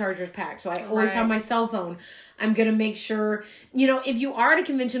battery charger is packed. So I always have my cell phone. I'm going to make sure, you know, if you are at a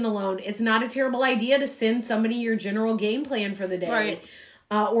convention alone, it's not a terrible idea to send somebody your general game plan for the day. Right.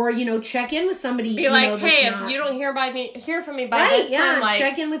 Or, you know, check in with somebody. Be like, hey, if you don't hear from me by this time, like...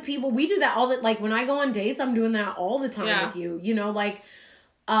 check in with people. We do that like, when I go on dates, I'm doing that all the time with you. You know, like...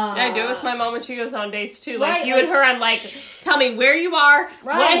 I do it with my mom when she goes on dates too. Like, you and her, I'm like, tell me where you are,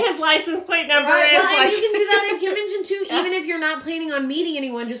 what his license plate number is. Well, and you can do that at convention too. Even if you're not planning on meeting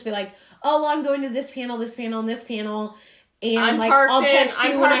anyone, just be like, oh, well, I'm going to this panel, and this panel. And I'll text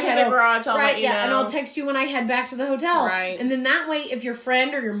you when I head the garage. I'll let you know. And I'll text you when I head back to the hotel. Right. And then that way, if your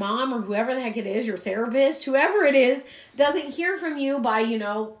friend or your mom or whoever the heck it is, your therapist, whoever it is, doesn't hear from you by, you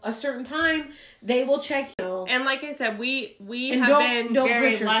know, a certain time, they will check you. And like I said, we have been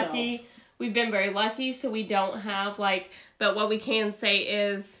very lucky. We've been very lucky, so we don't have, like, but what we can say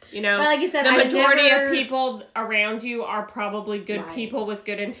is, you know, like I said, the majority of people around you are probably good people with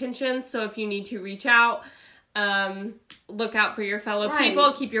good intentions. So if you need to reach out, look out for your fellow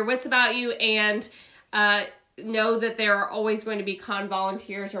people, keep your wits about you, and know that there are always going to be con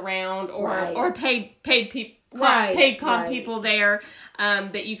volunteers around or paid people. Paid con people there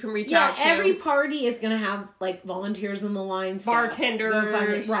that you can reach out to. Yeah, every party is going to have, like, volunteers in the lines.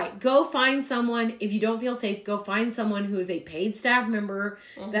 Bartenders. Go find someone. If you don't feel safe, go find someone who is a paid staff member.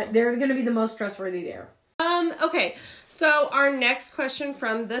 That they're going to be the most trustworthy there. Okay, so our next question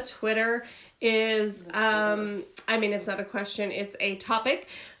from the Twitter is, it's not a question, it's a topic.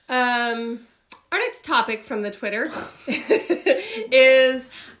 Our next topic from the Twitter is,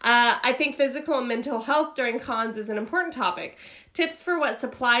 I think physical and mental health during cons is an important topic. Tips for what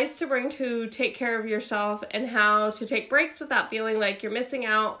supplies to bring to take care of yourself and how to take breaks without feeling like you're missing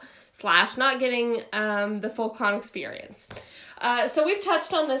out / not getting the full con experience. So we've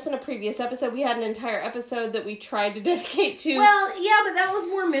touched on this in a previous episode. We had an entire episode that we tried to dedicate to. Well, yeah, but that was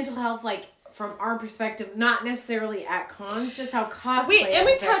more mental health, like, from our perspective, not necessarily at cons, just how cosplay.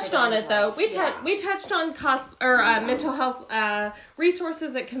 We touched on it though. We touched on mental health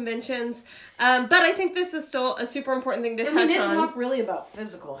resources at conventions, but I think this is still a super important thing to touch on. We didn't talk really about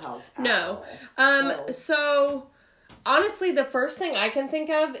physical health. No. So honestly, the first thing I can think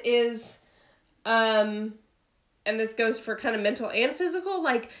of is, and this goes for kind of mental and physical,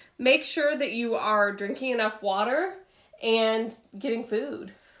 like, make sure that you are drinking enough water and getting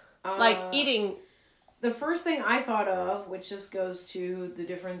food. Like, eating. The first thing I thought of, which just goes to the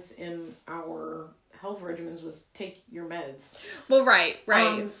difference in our health regimens, was take your meds. Well, right.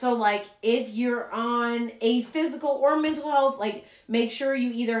 So, like, if you're on a physical or mental health, like, make sure you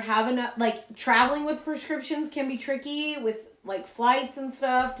either have enough, like, traveling with prescriptions can be tricky with, like, flights and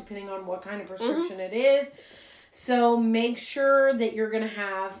stuff, depending on what kind of prescription it is. So, make sure that you're going to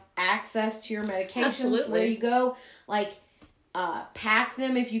have access to your medications where you go. Like, pack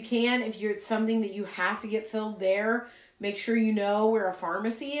them if you can. If it's something that you have to get filled there, make sure you know where a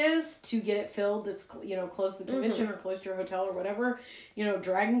pharmacy is to get it filled that's, close to the convention or close to your hotel or whatever.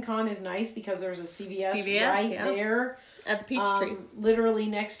 Dragon Con is nice because there's a CVS there. At the Peachtree. Literally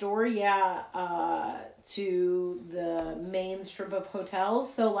next door, to the main strip of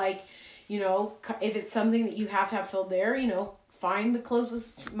hotels. So, like, if it's something that you have to have filled there, find the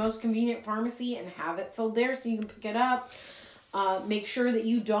closest, most convenient pharmacy and have it filled there so you can pick it up. Make sure that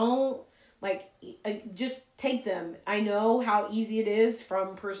you don't, just take them. I know how easy it is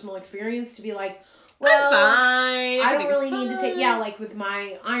from personal experience to be like, well, I'm fine. I don't really need to take, like with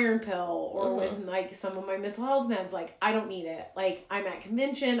my iron pill or with, like, some of my mental health meds, like, I don't need it. Like, I'm at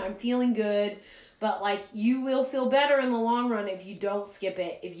convention, I'm feeling good, but, like, you will feel better in the long run if you don't skip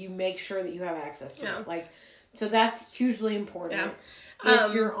it, if you make sure that you have access to it. Like, so that's hugely important. Yeah.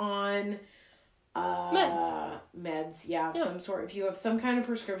 If you're on meds, of some sort. If you have some kind of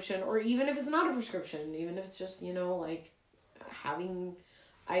prescription, or even if it's not a prescription, even if it's just, like, having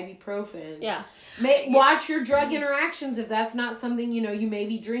ibuprofen. Yeah. Watch your drug interactions if that's not something, you may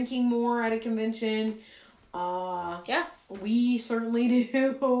be drinking more at a convention. We certainly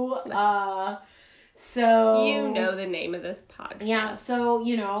do. So you know the name of this podcast. Yeah,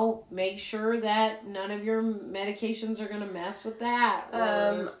 so, make sure that none of your medications are going to mess with that.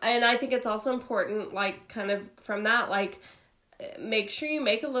 And I think it's also important, like, kind of from that, like, make sure you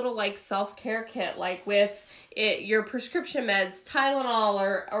make a little, like, self-care kit, like, with your prescription meds, Tylenol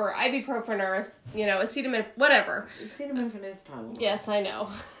or ibuprofen or, acetaminophen, whatever. Acetaminophen is Tylenol. Yes, I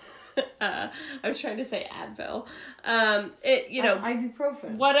know. I was trying to say Advil. That's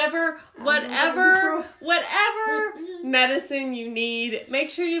ibuprofen. Whatever medicine you need, make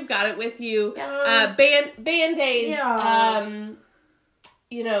sure you've got it with you. Band-Aids.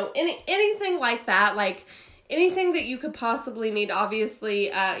 Anything like that, like anything that you could possibly need. Obviously,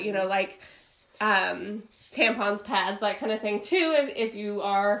 like tampons, pads, that kind of thing too. If you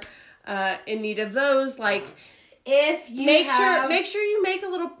are in need of those, like. If you make sure you make a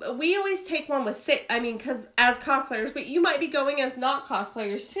little. We always take one with because as cosplayers, but you might be going as not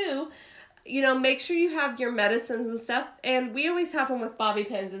cosplayers too. Make sure you have your medicines and stuff. And we always have them with bobby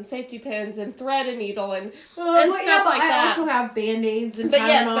pins and safety pins and thread and needle and stuff like that. I also have Band-Aids and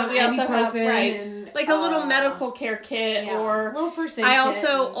Tylenol, we also have and, like a little medical care kit or a little first aid I kit.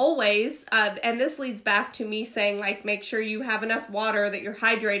 also always and this leads back to me saying, like, make sure you have enough water, that you're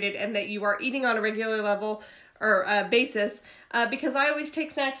hydrated, and that you are eating on a regular level or basis, because I always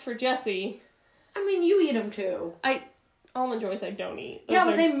take snacks for Jessie. I mean, you eat them too. Almond Joys I don't eat.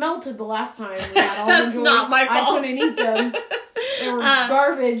 But they melted the last time we had Almond Joys. That's not my fault. I couldn't eat them. They were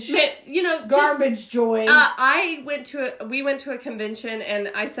garbage. Garbage Joys. We went to a convention and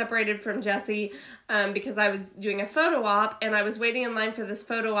I separated from Jessie because I was doing a photo op and I was waiting in line for this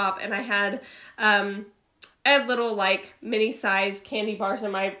photo op and I had I had little like mini size candy bars in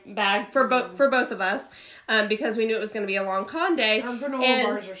my bag for both of us, because we knew it was going to be a long con day. Or granola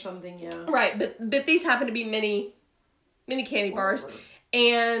bars or something, yeah. Right, but these happen to be mini candy bars.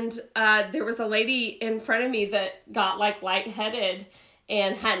 And there was a lady in front of me that got like lightheaded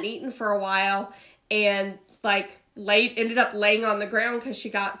and hadn't eaten for a while, and like ended up laying on the ground because she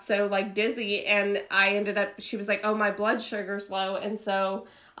got so like dizzy. And she was like, oh, my blood sugar's low. And so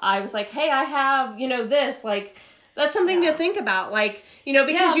I was like, hey, I have, this, like, that's something to think about, like,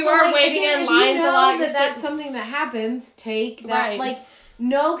 because you are waiting in lines a lot. That's something that happens. Take that, right. Like,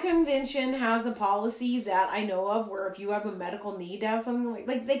 no convention has a policy that I know of where if you have a medical need to have something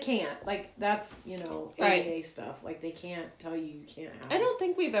like they can't. Like, that's, ADA stuff. Like, they can't tell you can't have it. I don't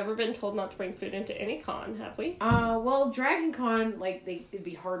think we've ever been told not to bring food into any con, have we? Well, Dragon Con, like, it'd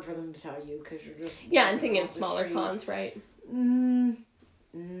be hard for them to tell you because you're just... Yeah, I'm thinking of smaller cons, right?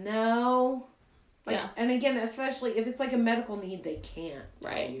 No. Like, yeah. And again, especially if it's like a medical need, they can't tell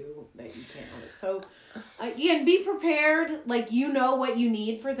right. you that you can't have it. So, again, be prepared. Like, what you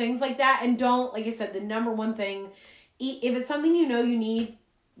need for things like that. And don't, like I said, the number one thing, if it's something you need,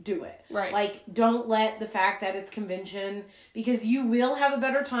 do it. Right. Like, don't let the fact that it's convention, because you will have a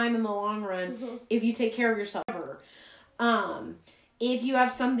better time in the long run if you take care of yourself. If you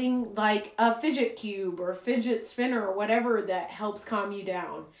have something like a fidget cube or a fidget spinner or whatever that helps calm you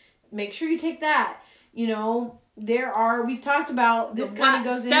down, make sure you take that. We've talked about this kind of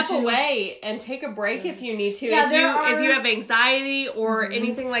goes step away and take a break if you need to. Yeah, if you have anxiety or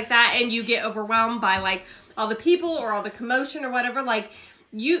anything like that and you get overwhelmed by like all the people or all the commotion or whatever, like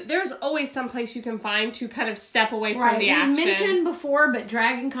there's always some place you can find to kind of step away from the action. We mentioned before, but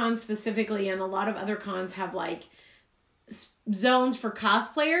Dragon Con specifically and a lot of other cons have like zones for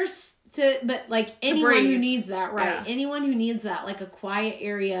cosplayers but like anyone who needs that, right? Yeah. Anyone who needs that, like a quiet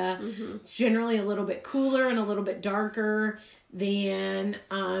area. It's generally a little bit cooler and a little bit darker than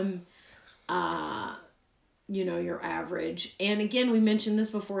your average. And again, we mentioned this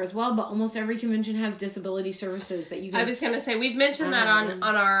before as well, but almost every convention has disability services that you can... I was going to say, we've mentioned that on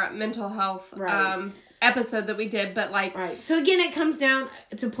our mental health episode that we did, but like... Right. So again, it comes down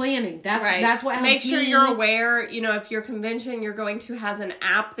to planning. That's what helps. Make sure you're aware, if your convention you're going to has an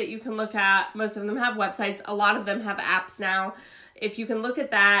app that you can look at. Most of them have websites. A lot of them have apps now. If you can look at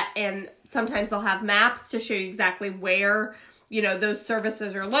that, and sometimes they'll have maps to show you exactly where... those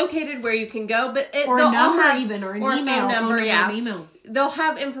services are located, where you can go, but or a number or an email, phone number, an email. They'll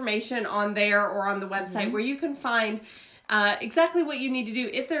have information on there or on the website where you can find exactly what you need to do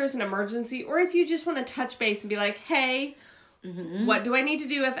if there is an emergency, or if you just want to touch base and be like, hey, what do I need to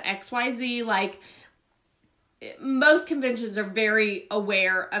do if XYZ? Like, most conventions are very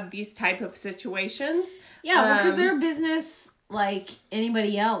aware of these type of situations. Yeah, because they're a business like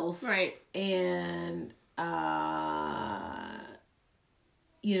anybody else, right? And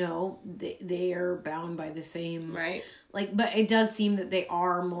they are bound by the same... Right. Like, but it does seem that they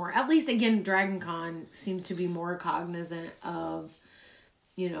are more... At least, again, Dragon Con seems to be more cognizant of,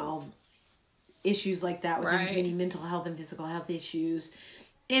 issues like that with many mental health and physical health issues.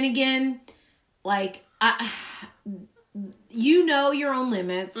 And again, like, your own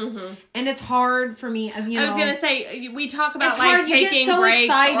limits, and it's hard for me. I was gonna say, we talk about like taking breaks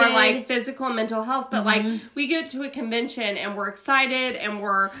or like physical and mental health, but like we get to a convention and we're excited and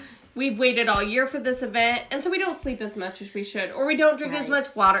we've waited all year for this event, and so we don't sleep as much as we should, or we don't drink as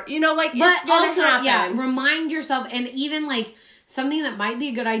much water. But it's also happen. Remind yourself, and even like something that might be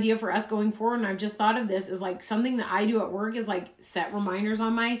a good idea for us going forward, and I've just thought of this, is like something that I do at work is like set reminders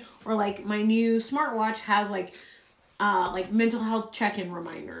on my new smartwatch has like mental health check-in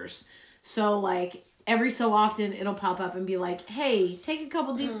reminders. So like every so often it'll pop up and be like, hey, take a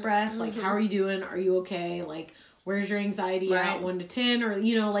couple deep breaths. Like, how are you doing? Are you okay? Like, where's your anxiety at 1 to 10?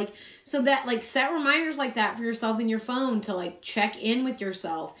 Or, so that like set reminders like that for yourself in your phone to like check in with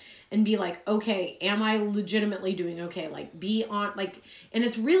yourself and be like, okay, am I legitimately doing okay? Like, be on, like, and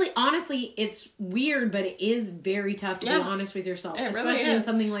it's really, honestly, it's weird, but it is very tough to be honest with yourself, especially in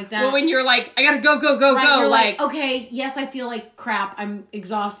something like that. Well, when you're like, I gotta go, you're like, okay, yes, I feel like crap, I'm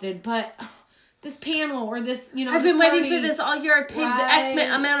exhausted, but this panel or this, I've been waiting for this all year. I paid the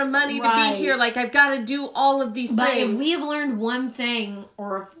X amount of money to be here. Like, I've got to do all of these things. But if we have learned one thing,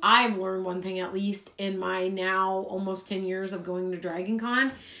 or if I've learned one thing at least in my now almost 10 years of going to Dragon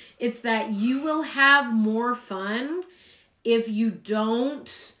Con, it's that you will have more fun if you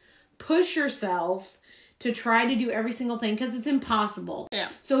don't push yourself to try to do every single thing, because it's impossible. Yeah.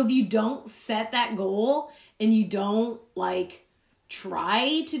 So if you don't set that goal and you don't like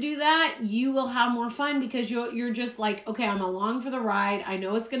try to do that, you will have more fun, because you're just like, okay, I'm along for the ride. I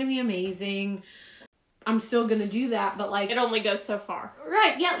know it's going to be amazing. I'm still going to do that, but like... It only goes so far.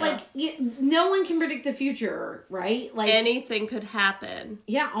 Right, yeah, like, no one can predict the future, right? Like anything could happen.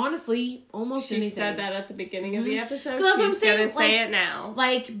 Yeah, honestly, almost anything. She said that at the beginning of the episode. So that's what I'm saying. She's going to say it now.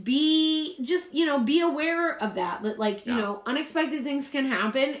 Like, be aware of that. Like, you know, unexpected things can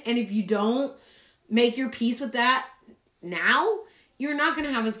happen, and if you don't make your peace with that now, you're not going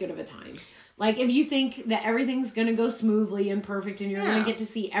to have as good of a time. Like, if you think that everything's going to go smoothly and perfect and you're going to get to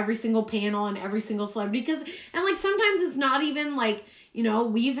see every single panel and every single celebrity. And, like, sometimes it's not even, like, you know,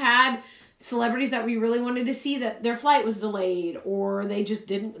 we've had celebrities that we really wanted to see that their flight was delayed or they just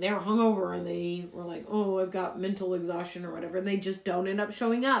didn't, they were hungover and they were like, oh, I've got mental exhaustion or whatever. And they just don't end up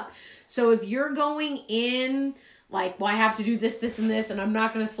showing up. So if you're going in, like, well, I have to do this, this, and this, and I'm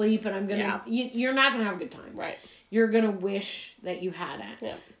not going to sleep and I'm going to, you're not going to have a good time. Right. You're going to wish that you hadn't.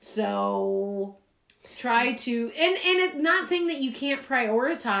 Yeah. So try to, and it's not saying that you can't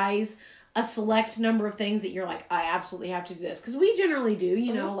prioritize a select number of things that you're like, I absolutely have to do this. Because we generally do,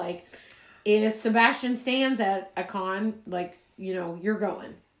 you know, like if Sebastian Stan's at a con, like, you know, you're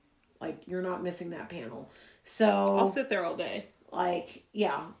going. Like, you're not missing that panel. So I'll sit there all day. Like,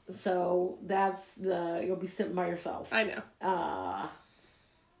 yeah. So you'll be sitting by yourself. I know.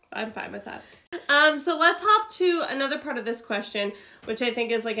 I'm fine with that. So let's hop to another part of this question, which I think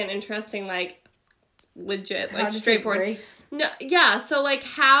is like an interesting, like legit, like straightforward. No, yeah. So like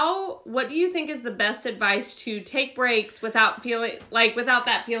what do you think is the best advice to take breaks without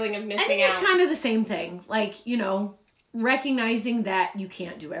that feeling of missing out? I think it's kind of the same thing. Like, you know, recognizing that you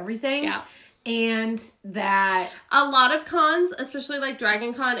can't do everything. Yeah. And that a lot of cons, especially like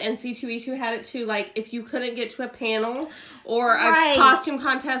Dragon Con and C2E2 had it too, like if you couldn't get to a panel or a costume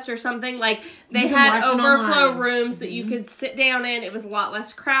contest or something, like they had overflow rooms that you could sit down in. It was a lot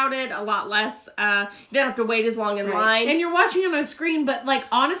less crowded, a lot less, you don't have to wait as long in line. And you're watching it on a screen, but like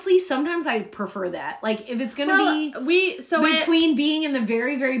honestly, sometimes I prefer that. Like if it's gonna be between being in the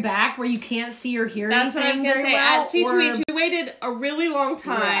very, very back where you can't see or hear anything. That's what I was gonna say. At C2E2 we waited a really long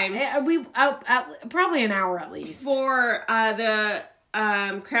time. Probably an hour at least for the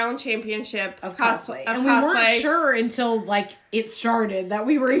Crown Championship of cosplay. And we weren't sure until like it started that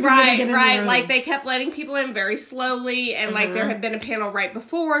we were even going to get in the room. Like they kept letting people in very slowly, and like there had been a panel right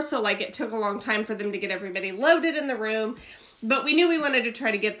before, so like it took a long time for them to get everybody loaded in the room. But we knew we wanted to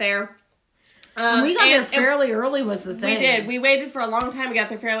try to get there. We got there fairly early was the thing. We did. We waited for a long time. We got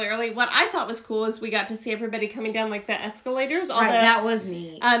there fairly early. What I thought was cool is we got to see everybody coming down like the escalators. That was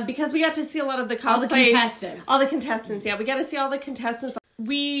neat. Because we got to see a lot of the cosplays. All the contestants. Yeah, we got to see all the contestants.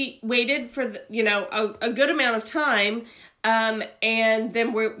 We waited for a good amount of time, and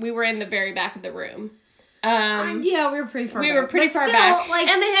then we were in the very back of the room. Yeah, we were pretty far back. We were pretty far back. Like,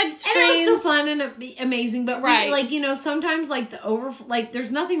 and they had screens. And it was still fun and amazing, but sometimes like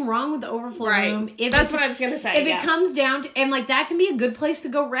there's nothing wrong with the overflow room. That's what I was going to say. If it comes down to, and like that can be a good place to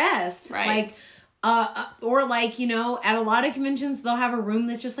go rest. Right. Like, or like, you know, at a lot of conventions, they'll have a room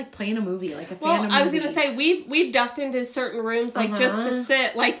that's just like playing a movie, like a Phantom movie. I was going to say, we've ducked into certain rooms, like just to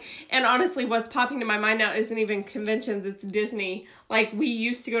sit, like, and honestly, what's popping to my mind now isn't even conventions, it's Disney. Like, we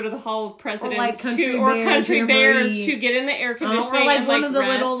used to go to the Hall of Presidents or Country Bears to get in the air conditioning. Or like and, one of the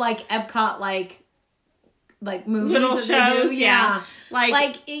rest. Little, like, Epcot, like movies little that shows, they do. Yeah.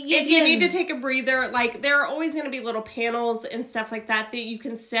 If you need to take a breather, like there are always going to be little panels and stuff like that you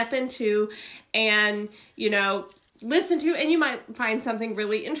can step into and, you know, listen to, and you might find something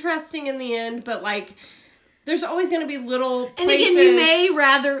really interesting in the end, but like there's always going to be little places. And again, you may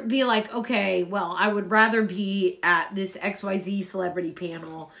rather be like, okay, well, I would rather be at this XYZ celebrity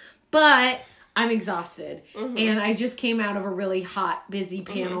panel, but I'm exhausted and I just came out of a really hot, busy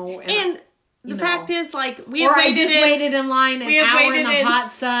panel and the fact is, like, I just waited in line an hour in the hot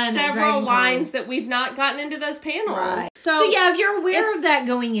sun. Several lines that we've not gotten into those panels. Right. So yeah, if you're aware of that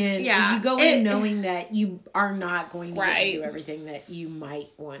going in, you go in knowing that you are not going to get to do everything that you might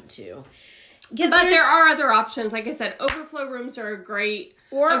want to. But there are other options. Like I said, overflow rooms are a great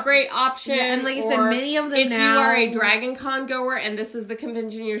option. Yeah, and like I said, many of them if now. If you are a Dragon Con goer and this is the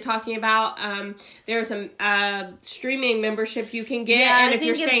convention you're talking about, there's a streaming membership you can get. Yeah, and if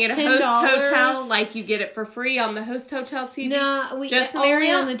you're staying at a host hotel, like you get it for free on the host hotel TV. No, just only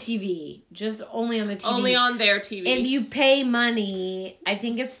on the TV. Just only on the TV. Only on their TV. If you pay money, I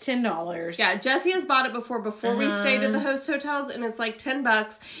think it's $10. Yeah, Jessie has bought it before we stayed at the host hotels, and it's like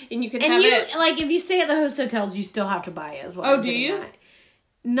 $10, and you can have it. Like if you stay at the host hotels, you still have to buy it as well. Oh, do you?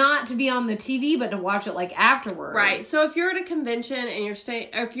 not to be on the TV, but to watch it like afterwards. Right. So if you're at a convention and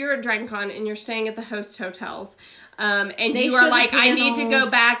if you're at Dragon Con and you're staying at the host hotels, and you are like, I need to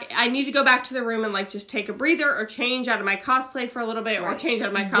go back to the room and like just take a breather or change out of my cosplay for a little bit, or change out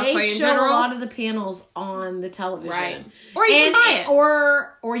of my cosplay in general. They show a lot of the panels on the television. Right. Or you can buy it.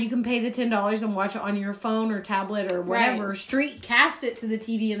 Or you can pay the $10 and watch it on your phone or tablet or whatever. Right. Cast it to the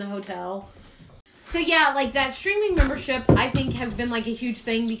TV in the hotel. So yeah, like that streaming membership, I think has been like a huge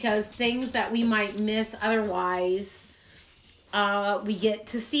thing, because things that we might miss otherwise, we get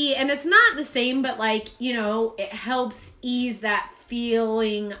to see. And it's not the same, but like, you know, it helps ease that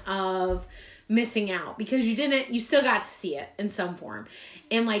feeling of missing out, because you still got to see it in some form.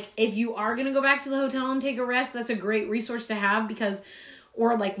 And like, if you are going to go back to the hotel and take a rest, that's a great resource to have, because,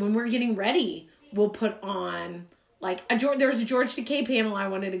 or like when we're getting ready, we'll put on like there was a George Takei panel I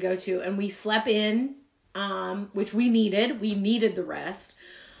wanted to go to, and we slept in, which we needed the rest.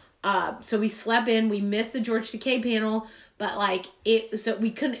 So we slept in, we missed the George Takei panel, but like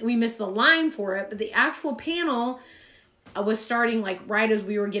we missed the line for it, but the actual panel was starting like right as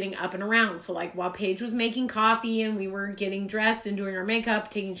we were getting up and around. So like while Paige was making coffee and we were getting dressed and doing our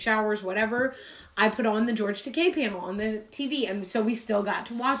makeup, taking showers, whatever, I put on the George Takei panel on the TV, and so we still got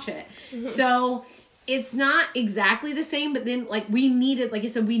to watch it. Mm-hmm. So it's not exactly the same, but then like we needed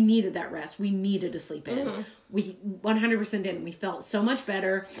that rest. We needed to sleep in. Mm-hmm. We 100% did, and we felt so much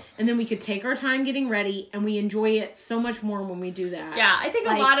better. And then we could take our time getting ready, and we enjoy it so much more when we do that. Yeah, I think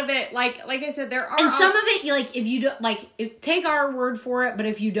like, a lot of it, like I said, there are, and some of it, like if you don't take our word for it, but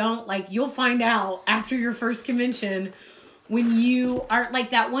if you don't, like you'll find out after your first convention. When you are like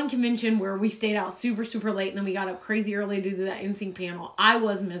that one convention where we stayed out super, super late, and then we got up crazy early to do that NSYNC panel, I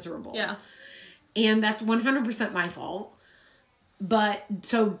was miserable. Yeah. And that's 100% my fault. But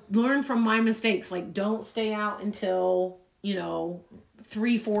so learn from my mistakes. Like, don't stay out until,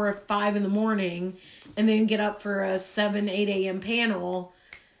 3, 4, 5 in the morning and then get up for a 7, 8 a.m. panel,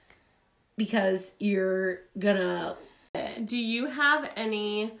 because you're gonna. Do you have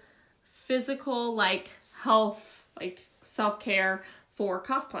any physical, health, self-care for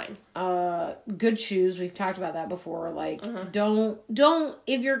cosplaying? Good shoes. We've talked about that before. Don't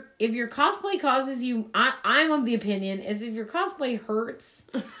if your cosplay causes you, I'm of the opinion is if your cosplay hurts,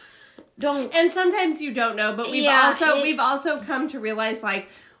 don't. And sometimes you don't know, but we've also come to realize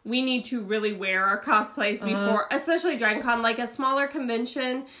we need to really wear our cosplays before, especially Dragon Con. Like a smaller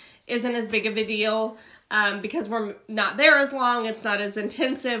convention isn't as big of a deal. Because we're not there as long, it's not as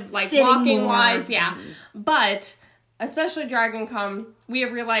intensive, walking wise, yeah. Mm-hmm. But especially Dragon Con, we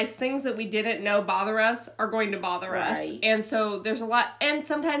have realized things that we didn't know bother us are going to bother us. And so there's a lot, and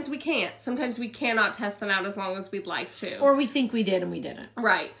sometimes we can't. Sometimes we cannot test them out as long as we'd like to. Or we think we did and we didn't.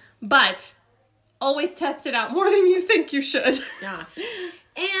 Right. But always test it out more than you think you should. Yeah.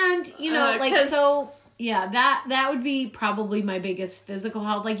 And, that would be probably my biggest physical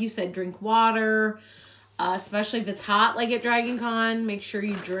health. Like you said, drink water, especially if it's hot, like at Dragon Con. Make sure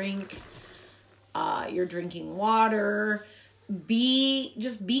you drink. You're drinking water. Be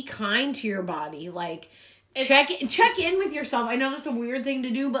kind to your body. Check in with yourself. I know that's a weird thing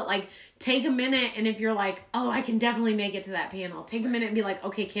to do, but take a minute, and if you're I can definitely make it to that panel, take a minute and be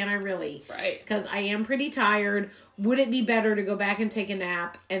okay, can I really? Right. Because I am pretty tired. Would it be better to go back and take a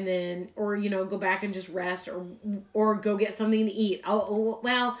nap and then, or go back and just rest, or go get something to eat?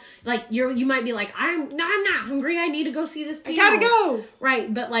 Well, you might be I'm not hungry. I need to go see this panel. I gotta go.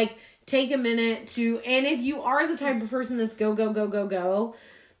 Right, but take a minute to, and if you are the type of person that's go,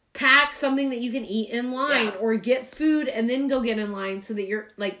 pack something that you can eat in line, or get food and then go get in line, so that you're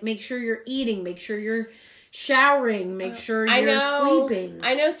make sure you're eating, make sure you're showering, make sure you're sleeping.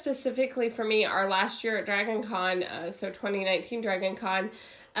 I know specifically for me, our last year at Dragon Con, so 2019 Dragon Con,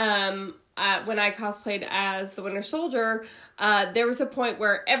 when I cosplayed as the Winter Soldier, there was a point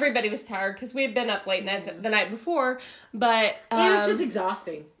where everybody was tired because we had been up late the night before, but it was just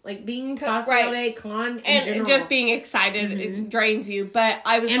exhausting. Being in cosplay all day, con in general. Just being excited, it drains you. But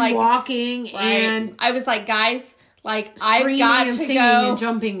I was walking, and I was guys, I've got to go and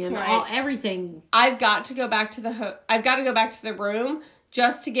jumping and everything. I've got to go back to the room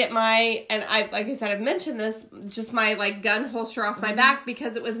just to get my, and like I said, I've mentioned this, just my gun holster off my back,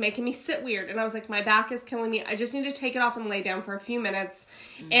 because it was making me sit weird. And I was my back is killing me. I just need to take it off and lay down for a few minutes.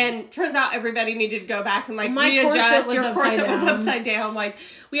 And turns out everybody needed to go back and readjust. Your corset was upside down.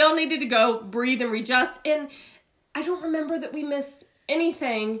 We all needed to go breathe and readjust. And I don't remember that we missed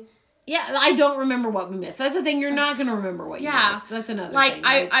anything. Yeah, I don't remember what we missed. That's the thing. You're not going to remember what you missed. That's another thing.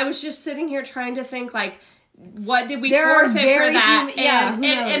 I was just sitting here trying to think, what did we forfeit for that?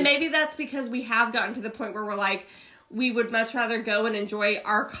 And maybe that's because we have gotten to the point where we're we would much rather go and enjoy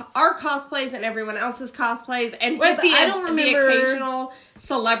our cosplays and everyone else's cosplays and Wait, hit the occasional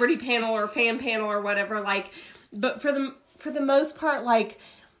celebrity panel or fan panel or whatever. Like, but for the most part, like,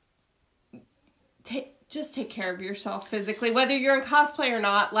 just take care of yourself physically, whether you're in cosplay or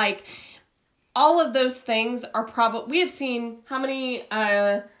not. Like, all of those things are probably. We have seen how many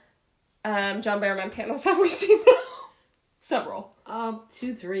John Barrowman panels have we seen now? Several.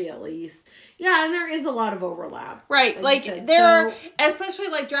 2, 3 at least. Yeah, and there is a lot of overlap. Right, like there are, especially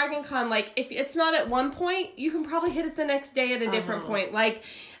like Dragon Con, like if it's not at one point, you can probably hit it the next day at a different point. Like,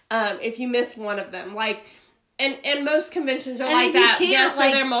 if you missed one of them, like, and most conventions are like that. Yes,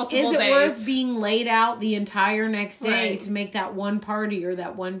 like, so they're multiple days. Is it worth being laid out the entire next day to make that one party or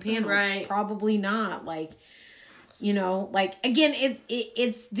that one panel? Right. Probably not. Like, you know, like, again,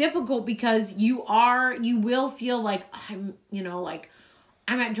 it's difficult because you will feel like I'm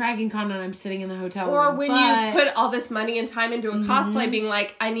at Dragon Con and I'm sitting in the hotel room. Or when you put all this money and time into a cosplay, being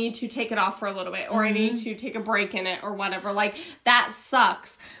like, I need to take it off for a little bit, or I need to take a break in it, or whatever. Like, that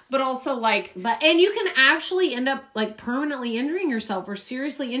sucks. But also, like... And you can actually end up, like, permanently injuring yourself or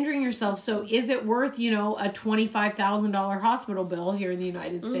seriously injuring yourself. So is it worth, a $25,000 hospital bill here in the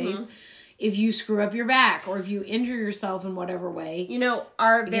United States if you screw up your back or if you injure yourself in whatever way?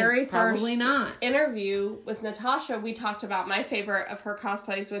 Our very first interview with Natasha, we talked about my favorite of her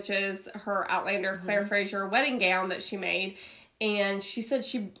cosplays, which is her Outlander Claire Fraser wedding gown that she made. And she said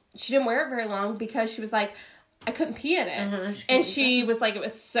she didn't wear it very long because she was like, I couldn't pee in it. And she was like, it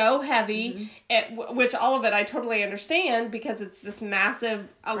was so heavy, which all of it I totally understand because it's this massive,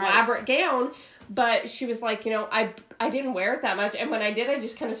 elaborate gown. But she was like, I didn't wear it that much. And when I did, I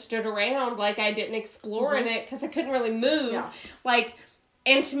just kind of stood around. Like, I didn't explore in it because I couldn't really move. Yeah. Like,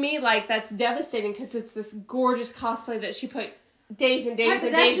 and to me, like, that's devastating because it's this gorgeous cosplay that she put days and days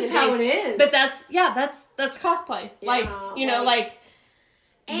and days and days. That's just how it is. But that's cosplay. Yeah, like...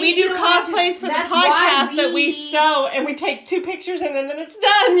 We do cosplays for the podcast that we sew, and we take 2 pictures and then it's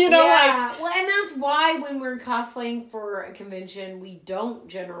done, Well, and that's why when we're cosplaying for a convention, we don't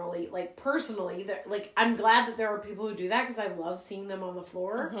generally, like, personally, like, I'm glad that there are people who do that because I love seeing them on the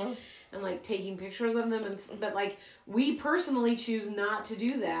floor and, like, taking pictures of them, but, like, we personally choose not to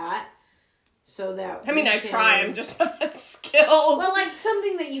do that. So that I try. I'm just not that skilled. Well, like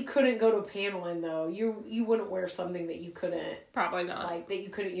something that you couldn't go to a panel in, though. You wouldn't wear something that you couldn't. Probably not. Like that you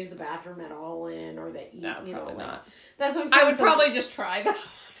couldn't use the bathroom at all in, or that you. No, you probably know, not. That's what I'm saying. I would probably just try that.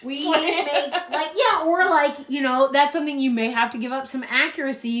 We make or that's something you may have to give up some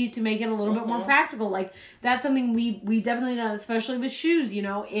accuracy to make it a little bit more practical. Like that's something we definitely done, especially with shoes.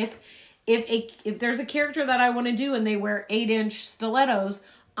 If there's a character that I want to do and they wear 8-inch stilettos.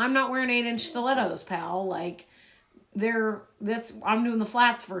 I'm not wearing 8-inch stilettos, pal. Like, I'm doing the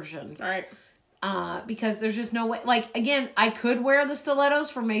flats version. All right. Because there's just no way. Like, again, I could wear the stilettos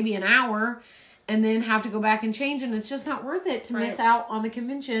for maybe an hour and then have to go back and change, and it's just not worth it to miss out on the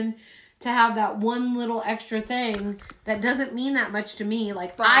convention to have that one little extra thing that doesn't mean that much to me.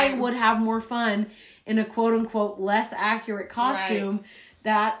 Like, I would have more fun in a quote-unquote less accurate costume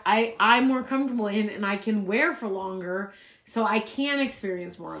that I'm more comfortable in and I can wear for longer, so I can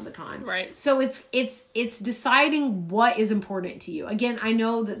experience more of the con. Right. So it's deciding what is important to you. Again, I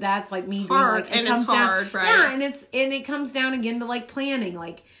know that's like me hard, being like, it's hard, right? Yeah, and it comes down again to like planning,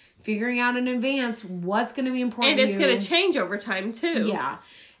 like figuring out in advance what's going to be important. And it's going to change over time too. Yeah.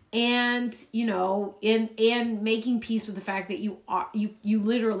 And in making peace with the fact that you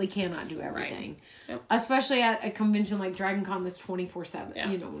literally cannot do everything, Yep. Especially at a convention like Dragon Con that's 24/7. Yeah.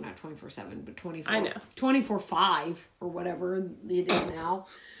 Not 24/7, but 24. I know 24/5 or whatever it is now.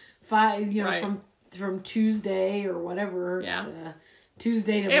 5, from Tuesday or whatever. Yeah.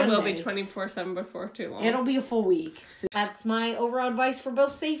 Tuesday to Monday. It will be 24/7 before too long. It'll be a full week. So that's my overall advice for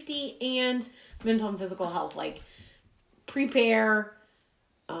both safety and mental and physical health. Like, prepare.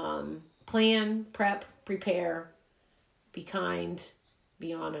 Plan, prep, prepare, be kind,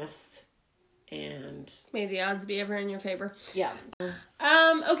 be honest, and may the odds be ever in your favor. Yeah.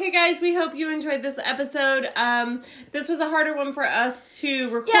 Okay, guys, we hope you enjoyed this episode. This was a harder one for us to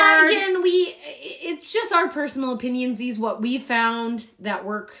record. Yeah, again, it's just our personal opinions. These what we found that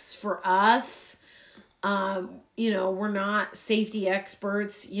works for us. We're not safety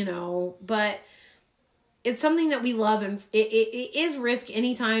experts, but it's something that we love, and it is risk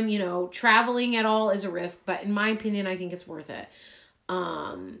anytime, traveling at all is a risk, but in my opinion, I think it's worth it.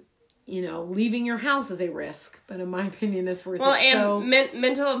 Leaving your house is a risk, but in my opinion, it's worth it. Well, and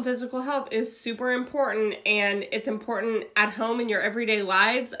mental and physical health is super important, and it's important at home in your everyday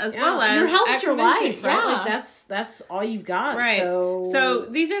lives as well as your health's your life, right? Yeah. Like that's all you've got. Right. So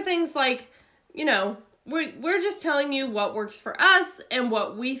these are things like, we're just telling you what works for us and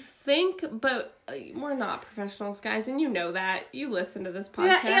what we think, but we're not professionals, guys, and you know that. You listen to this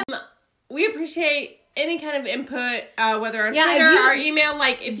podcast. Yeah, we appreciate any kind of input, whether on Twitter, our email.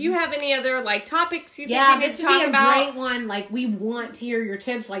 Like, if you have any other like topics you think we need to talk about, great one. Like, we want to hear your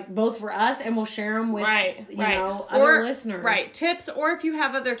tips, like both for us, and we'll share them with you know, other listeners. Right, tips, or if you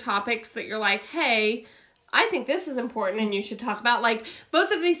have other topics that you're like, hey, I think this is important and you should talk about. Like,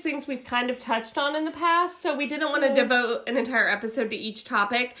 both of these things we've kind of touched on in the past, so we didn't want to devote an entire episode to each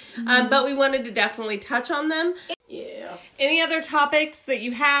topic, but we wanted to definitely touch on them. Yeah. Any other topics that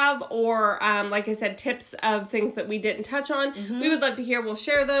you have, or like I said, tips of things that we didn't touch on, we would love to hear. We'll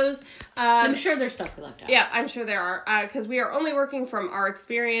share those. I'm sure there's stuff we left out. Yeah, I'm sure there are, because we are only working from our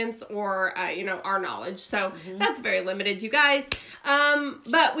experience or you know, our knowledge, so that's very limited, you guys.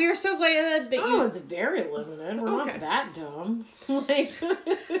 But we are so glad that it's very limited. We're not that dumb. Like,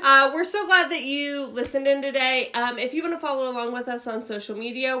 we're so glad that you listened in today. If you want to follow along with us on social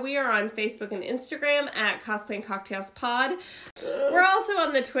media, we are on Facebook and Instagram at Cosplay and Cocktails Pod. We're also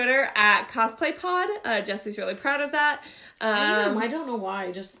on the Twitter at Cosplay Pod. Jesse's really proud of that. I don't know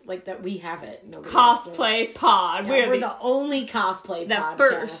why. Just like that, we have it. Nobody Cosplay Pod. Yeah, we're the only cosplay podcast.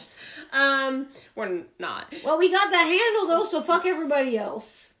 First. We're not. Well, we got that handle though, so fuck everybody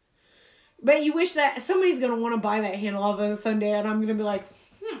else. But you wish that somebody's gonna want to buy that handle off of a Sunday, and I'm gonna be like,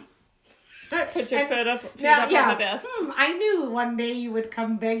 Put your foot up on the desk. I knew one day you would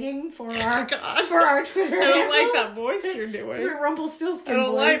come begging for our Twitter. I don't like that voice you're doing. It's your Rumpelstiltskin voice. I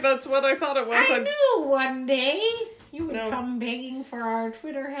don't like. That's what I thought it was. I knew one day you would come begging for our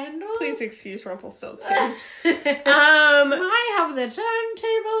Twitter handle. Please excuse Rumpelstiltskin. My, how the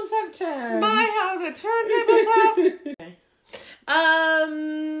turntables have turned. My, how the turntables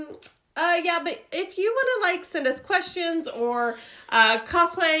have. Yeah, but if you want to like send us questions or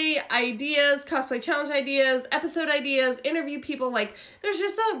cosplay ideas, cosplay challenge ideas, episode ideas, interview people, like there's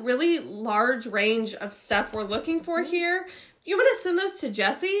just a really large range of stuff we're looking for here. You want to send those to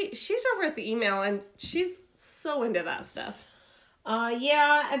Jessie? She's over at the email and she's so into that stuff.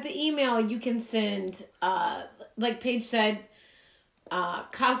 At the email you can send, like Paige said,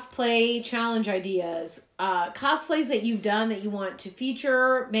 cosplay challenge ideas, cosplays that you've done that you want to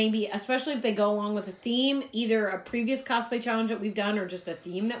feature, maybe especially if they go along with a theme, either a previous cosplay challenge that we've done or just a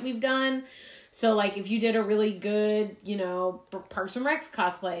theme that we've done. So like if you did a really good, you know, Parks and Recs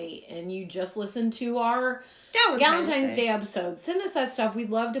cosplay and you just listened to our Valentine's Day episode, send us that stuff. We'd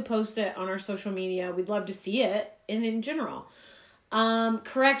love to post it on our social media. We'd love to see it and in general.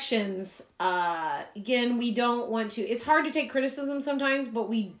 Corrections, again, we don't want to, it's hard to take criticism sometimes, but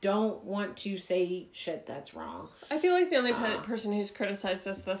we don't want to say shit that's wrong. I feel like the only person who's criticized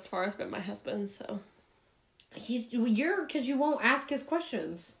us thus far has been my husband, so. Because you won't ask his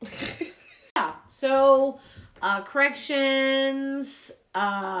questions. Yeah, so, corrections,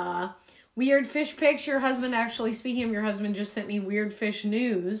 weird fish pics. Your husband, actually, speaking of your husband, just sent me weird fish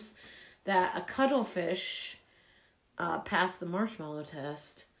news that a cuttlefish passed the marshmallow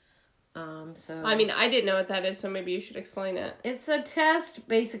test. So I mean, I didn't know what that is, so maybe you should explain it. It's a test,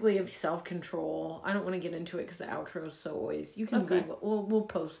 basically, of self-control. I don't want to get into it because the outro is so always. You can Google it. We'll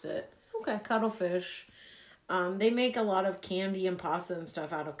post it. Okay. Cuttlefish. They make a lot of candy and pasta and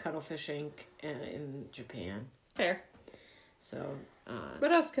stuff out of cuttlefish ink in Japan. Fair. So.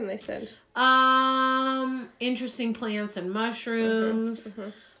 What else can they send? Interesting plants and mushrooms.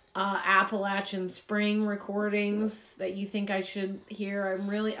 Appalachian Spring recordings that you think I should hear. I've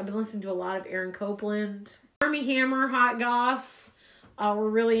been listening to a lot of Aaron Copland. Armie Hammer Hot Goss. We're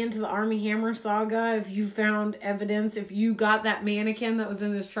really into the Armie Hammer saga. If you found evidence, if you got that mannequin that was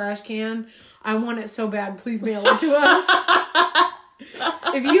in this trash can, I want it so bad. Please mail it to us.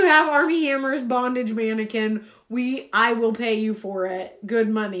 If you have Armie Hammer's bondage mannequin, I will pay you for it. Good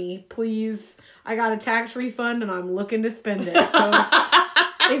money, please. I got a tax refund and I'm looking to spend it. So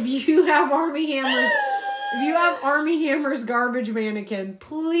if you have Armie Hammer's garbage mannequin,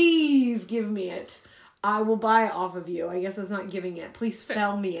 please give me it. I will buy it off of you. I guess that's not giving it. Please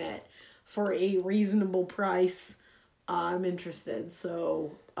sell me it for a reasonable price. I'm interested.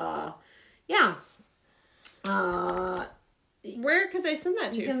 So, yeah. Where could they send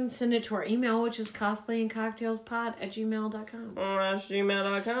that to? You can send it to our email, which is cosplayandcocktailspod@gmail.com. That's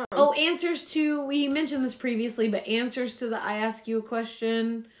gmail.com. Oh, answers to, we mentioned this previously, but answers to the I Ask You a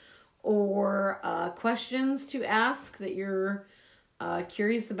Question or questions to ask that you're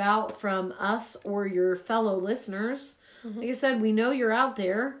curious about from us or your fellow listeners. Like I said, we know you're out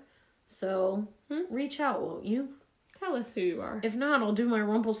there, so reach out, won't you? Tell us who you are. If not, I'll do my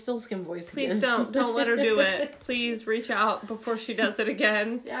Rumpelstiltskin voice again. Please don't. Don't let her do it. Please reach out before she does it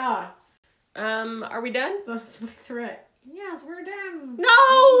again. Yeah. Are we done? That's my threat. Yes, we're done. No!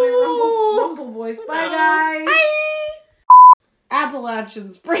 Oh, my rumble voice. Bye, guys. Bye!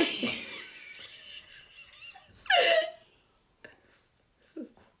 Appalachian Spring.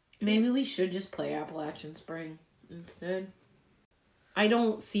 Maybe we should just play Appalachian Spring instead. I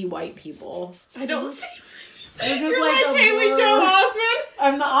don't see white people. I don't see... They're just You're like Haley Joel Osment.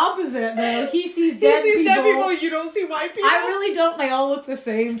 I'm the opposite, though. He sees dead people. You don't see white people. I really don't. They all look the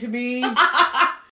same to me.